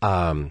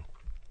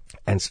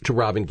 and to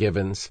Robin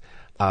Givens,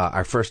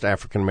 our first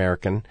African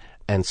American.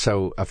 And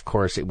so, of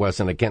course, it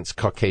wasn't against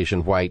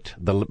Caucasian white.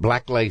 The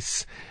black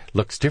lace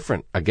looks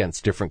different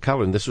against different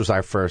color. And this was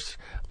our first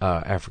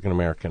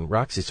African-American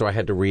Roxy. So I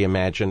had to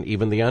reimagine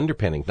even the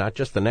underpinning, not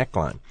just the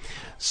neckline.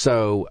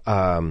 So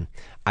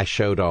I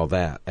showed all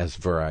that as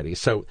variety.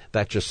 So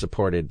that just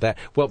supported that.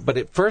 Well, but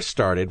it first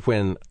started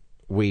when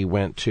we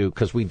went to,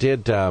 because we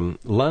did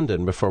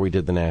London before we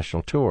did the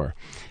national tour.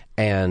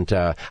 And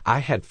I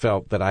had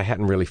felt that I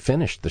hadn't really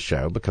finished the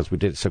show because we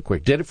did it so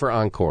quick. Did it for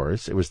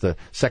Encores. It was the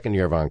second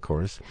year of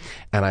Encores.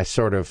 And I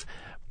sort of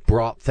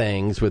brought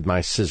things with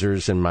my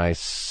scissors and my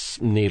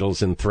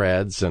needles and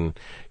threads and,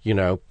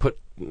 put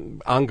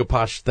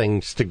Angaposh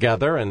things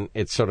together, and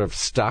it sort of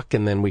stuck,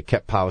 and then we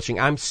kept polishing.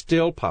 I'm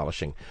still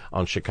polishing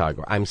on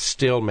Chicago. I'm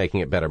still making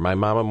it better. My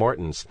Mama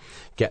Mortons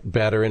get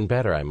better and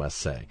better, I must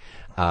say.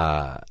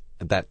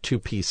 That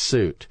two-piece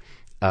suit,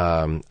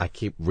 I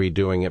keep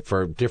redoing it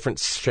for different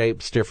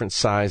shapes, different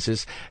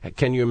sizes.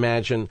 Can you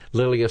imagine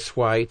Lilias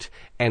White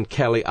and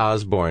Kelly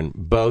Osbourne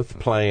both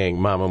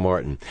playing Mama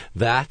Morton?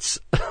 That's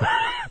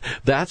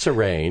that's a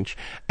range,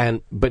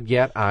 but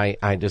yet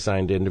I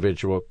designed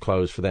individual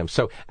clothes for them.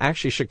 So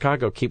actually,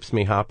 Chicago keeps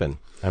me hopping.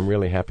 I'm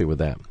really happy with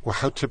that. Well,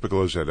 how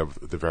typical is that of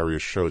the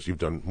various shows? You've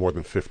done more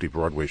than 50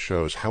 Broadway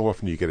shows. How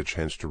often do you get a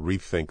chance to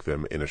rethink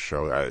them in a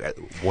show?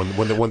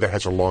 One that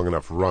has a long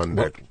enough run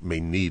that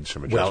may need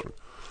some adjustment.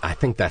 Well, I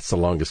think that's the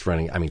longest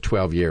running.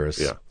 12 years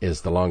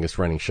is the longest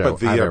running show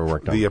I've ever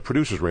worked on. The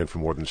producers ran for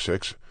more than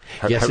 6.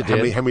 Yes, it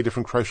did. How many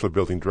different Chrysler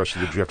Building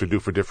dresses did you have to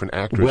do for different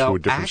actors who were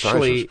different sizes?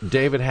 Well, actually,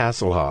 David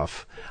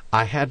Hasselhoff,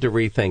 I had to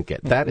rethink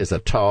it. That is a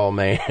tall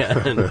man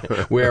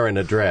wearing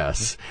a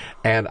dress.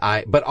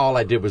 But all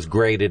I did was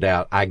grade it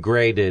out. I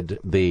graded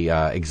the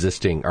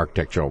existing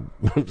architectural,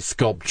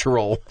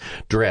 sculptural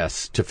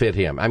dress to fit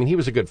him. I mean, he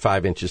was a good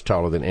 5 inches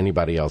taller than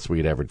anybody else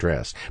we'd ever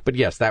dressed. But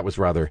yes, that was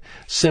rather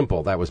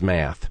simple. That was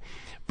math.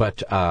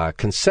 But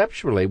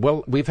conceptually,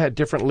 well, we've had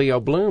different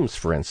Leo Blooms,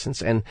 for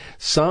instance, and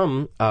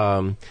some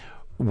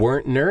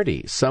weren't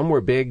nerdy. Some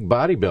were big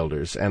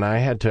bodybuilders, and I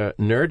had to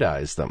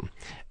nerdize them.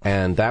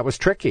 And that was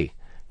tricky.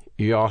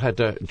 You all had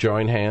to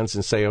join hands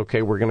and say,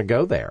 okay, we're going to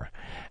go there.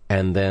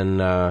 And then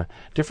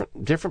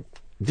different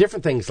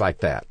things like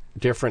that.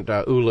 Different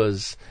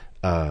Ulas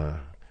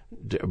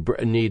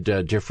need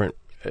different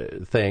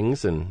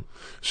things. And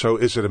so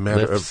is it a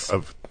matter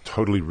of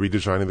totally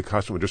redesigning the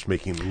costume or just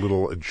making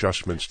little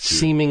adjustments?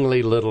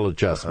 Seemingly little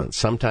adjustments.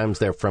 Sometimes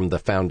they're from the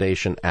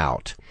foundation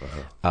out.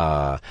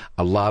 A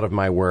lot of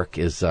my work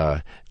is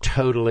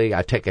totally,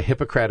 I take a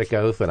Hippocratic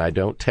oath and I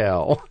don't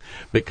tell,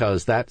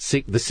 because that's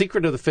the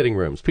secret of the fitting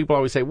rooms. People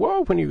always say,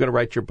 whoa, when are you going to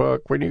write your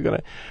book? When are you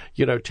going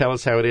to, tell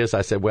us how it is?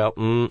 I said, well,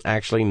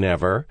 actually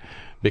never.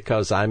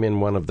 Because I'm in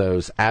one of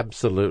those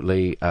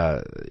absolutely,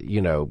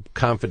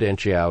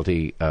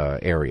 confidentiality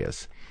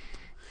areas.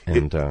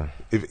 And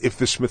if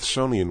the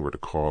Smithsonian were to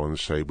call and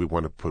say, we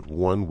want to put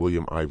one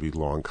William Ivey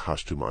Long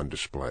costume on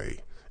display.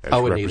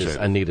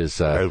 Anita's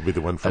that would be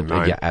the one from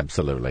 9. Yeah,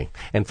 absolutely.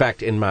 In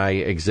fact, in my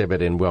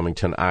exhibit in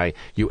Wilmington,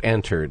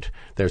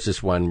 there's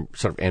this one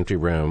sort of entry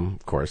room,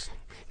 of course,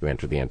 you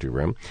enter the entry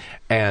room,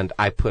 and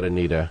I put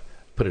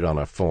it on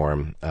a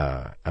form,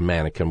 a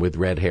mannequin with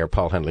red hair.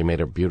 Paul Huntley made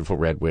a beautiful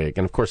red wig.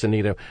 And, of course,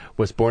 Anita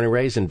was born and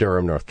raised in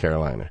Durham, North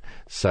Carolina.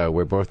 So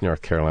we're both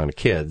North Carolina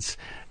kids.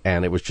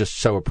 And it was just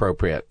so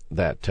appropriate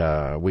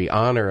that we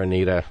honor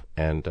Anita.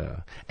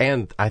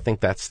 And I think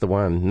that's the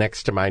one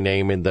next to my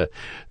name in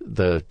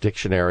the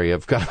dictionary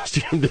of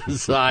costume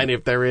design,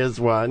 if there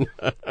is one.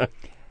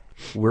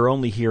 We're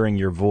only hearing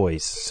your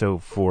voice, so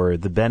for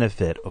the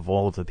benefit of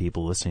all of the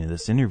people listening to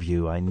this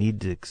interview, I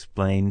need to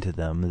explain to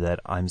them that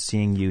I'm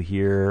seeing you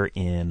here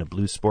in a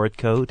blue sport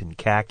coat and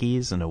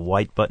khakis and a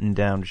white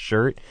button-down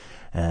shirt,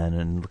 and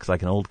it looks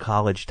like an old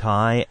college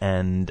tie.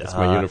 And that's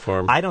my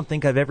uniform. I don't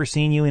think I've ever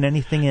seen you in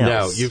anything else.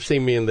 No, you've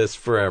seen me in this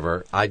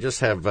forever. I just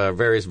have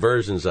various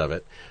versions of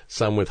it,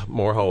 some with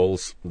more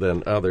holes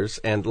than others,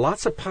 and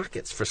lots of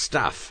pockets for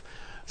stuff.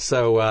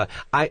 So,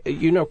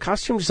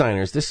 costume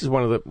designers, this is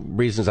one of the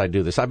reasons I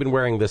do this. I've been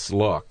wearing this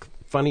look.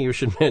 Funny you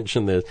should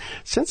mention this.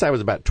 Since I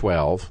was about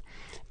 12,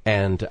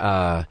 and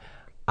I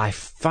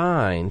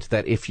find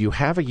that if you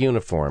have a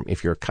uniform,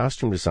 if you're a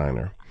costume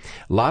designer,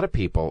 a lot of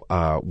people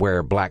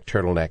wear black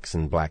turtlenecks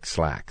and black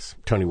slacks.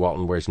 Tony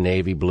Walton wears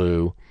navy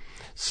blue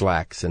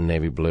slacks and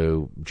navy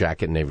blue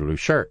jacket and navy blue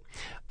shirt.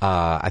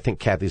 I think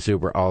Kathy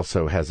Zuber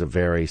also has a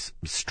very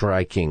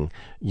striking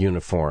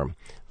uniform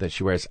that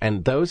she wears.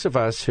 And those of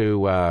us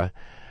who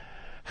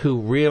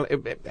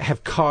really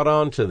have caught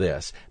on to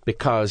this,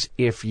 because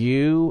if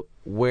you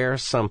wear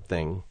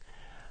something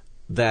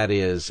that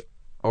is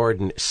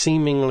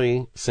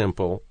seemingly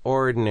simple,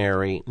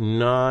 ordinary,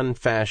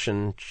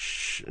 non-fashion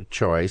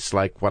choice,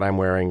 like what I'm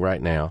wearing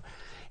right now,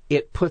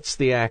 it puts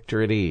the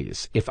actor at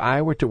ease. If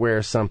I were to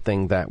wear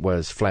something that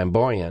was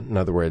flamboyant, in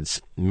other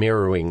words,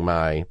 mirroring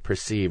my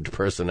perceived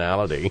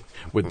personality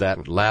with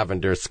that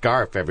lavender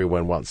scarf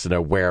everyone wants to know,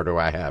 where do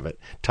I have it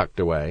tucked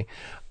away,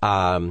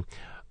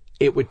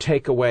 it would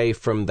take away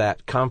from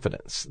that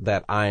confidence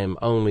that I am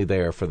only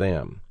there for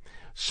them.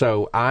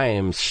 So I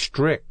am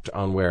strict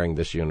on wearing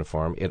this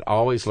uniform. It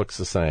always looks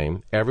the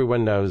same.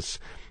 Everyone knows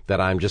that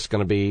I'm just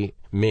going to be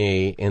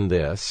me in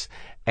this.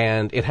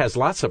 And it has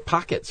lots of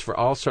pockets for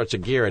all sorts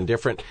of gear and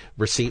different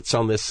receipts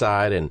on this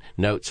side and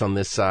notes on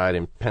this side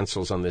and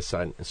pencils on this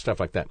side and stuff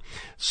like that.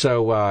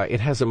 So it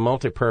has a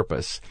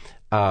multi-purpose.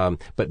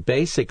 But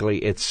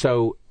basically,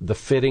 the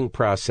fitting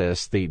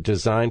process, the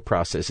design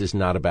process is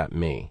not about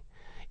me.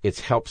 It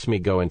helps me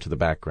go into the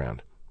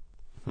background.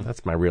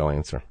 That's my real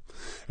answer.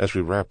 As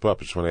we wrap up,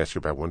 I just want to ask you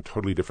about one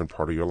totally different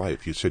part of your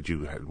life. You said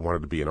you had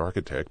wanted to be an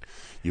architect.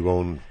 You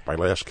own, by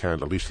last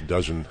count, at least a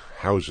dozen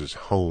houses,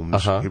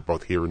 homes,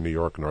 both here in New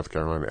York, North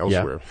Carolina,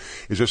 elsewhere.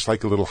 Yeah. Is this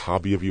like a little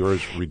hobby of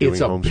yours, redoing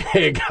homes? It's a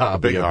big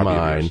hobby of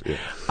mine.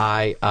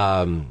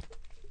 Yeah.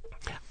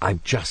 I'm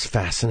just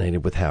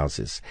fascinated with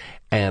houses.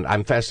 And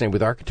I'm fascinated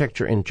with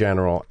architecture in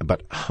general,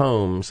 but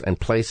homes and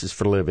places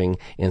for living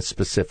in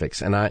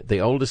specifics. And the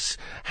oldest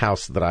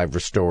house that I've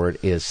restored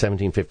is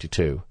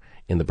 1752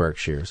 in the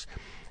Berkshires.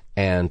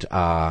 And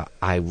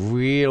I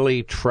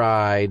really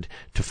tried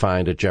to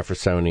find a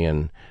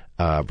Jeffersonian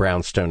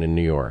brownstone in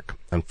New York.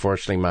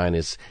 Unfortunately, mine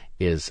is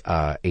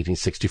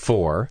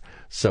 1864,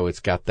 so it's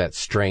got that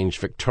strange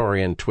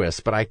Victorian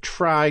twist. But I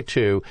try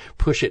to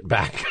push it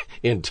back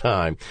in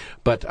time.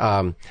 But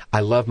I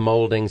love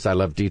moldings. I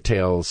love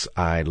details.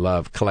 I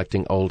love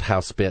collecting old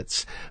house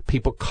bits.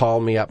 People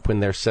call me up when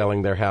they're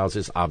selling their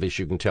houses.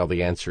 Obviously, you can tell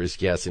the answer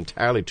is yes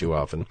entirely too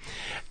often.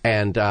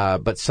 And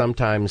but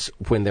sometimes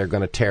when they're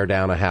going to tear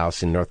down a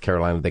house in North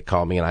Carolina, they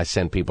call me and I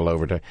send people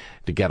over to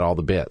get all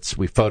the bits.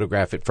 We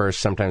photograph it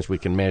first. Sometimes we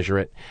can measure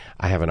it.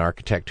 I have an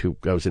architect who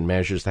goes and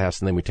measures the house,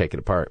 and then we take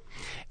it apart.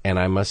 And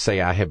I must say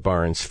I have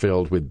barns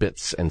filled with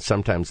bits, and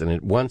sometimes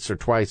once or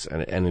twice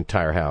an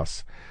entire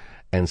house.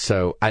 And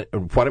so,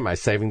 what am I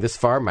saving this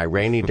for? My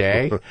rainy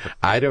day?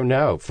 I don't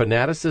know.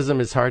 Fanaticism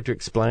is hard to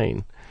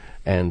explain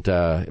and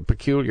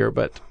peculiar,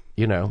 but,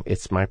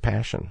 it's my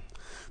passion.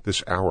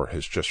 This hour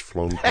has just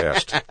flown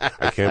past.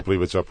 I can't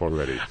believe it's up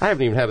already. I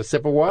haven't even had a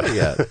sip of water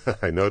yet.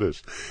 I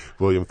noticed.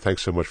 William,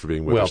 thanks so much for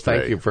being with us today. Well,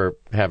 thank you for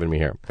having me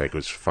here. Thank you. It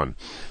was fun.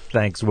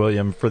 Thanks,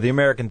 William. For the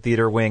American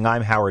Theater Wing,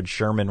 I'm Howard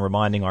Sherman,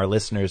 reminding our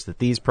listeners that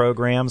these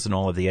programs and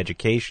all of the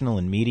educational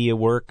and media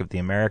work of the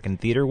American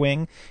Theater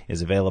Wing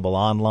is available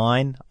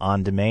online,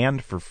 on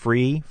demand, for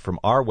free from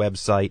our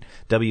website,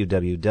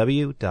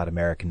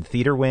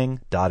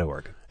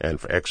 www.americantheaterwing.org. And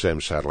for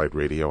XM Satellite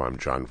Radio, I'm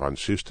John Von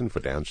Soosten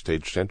for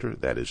Downstage Center.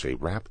 That is a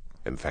wrap,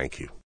 and thank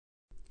you.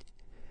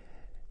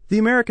 The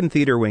American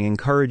Theater Wing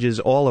encourages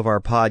all of our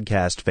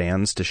podcast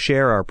fans to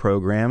share our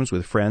programs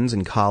with friends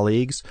and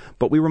colleagues,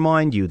 but we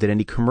remind you that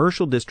any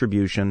commercial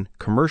distribution,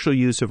 commercial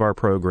use of our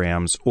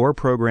programs, or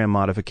program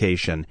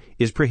modification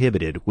is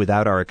prohibited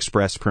without our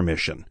express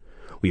permission.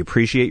 We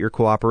appreciate your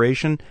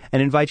cooperation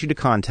and invite you to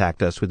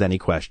contact us with any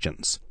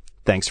questions.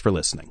 Thanks for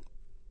listening.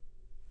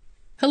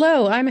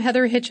 Hello, I'm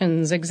Heather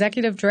Hitchens,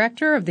 Executive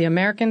Director of the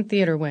American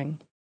Theater Wing.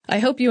 I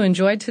hope you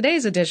enjoyed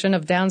today's edition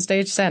of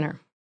Downstage Center.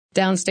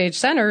 Downstage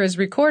Center is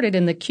recorded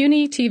in the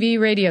CUNY TV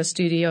radio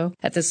studio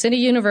at the City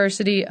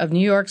University of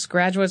New York's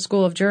Graduate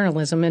School of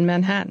Journalism in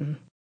Manhattan.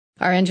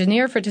 Our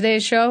engineer for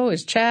today's show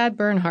is Chad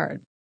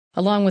Bernhardt.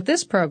 Along with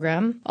this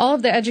program, all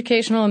of the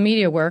educational and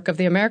media work of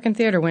the American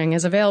Theater Wing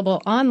is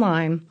available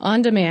online,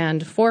 on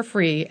demand, for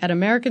free at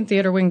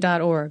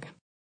americantheaterwing.org.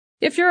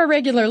 If you're a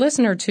regular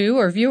listener to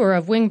or viewer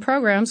of Wing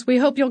programs, we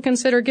hope you'll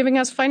consider giving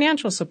us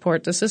financial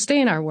support to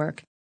sustain our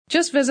work.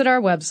 Just visit our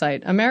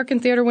website,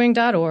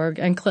 americantheaterwing.org,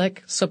 and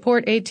click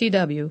Support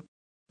ATW.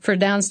 For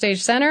Downstage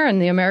Center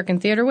and the American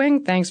Theater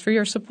Wing, thanks for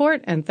your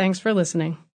support and thanks for listening.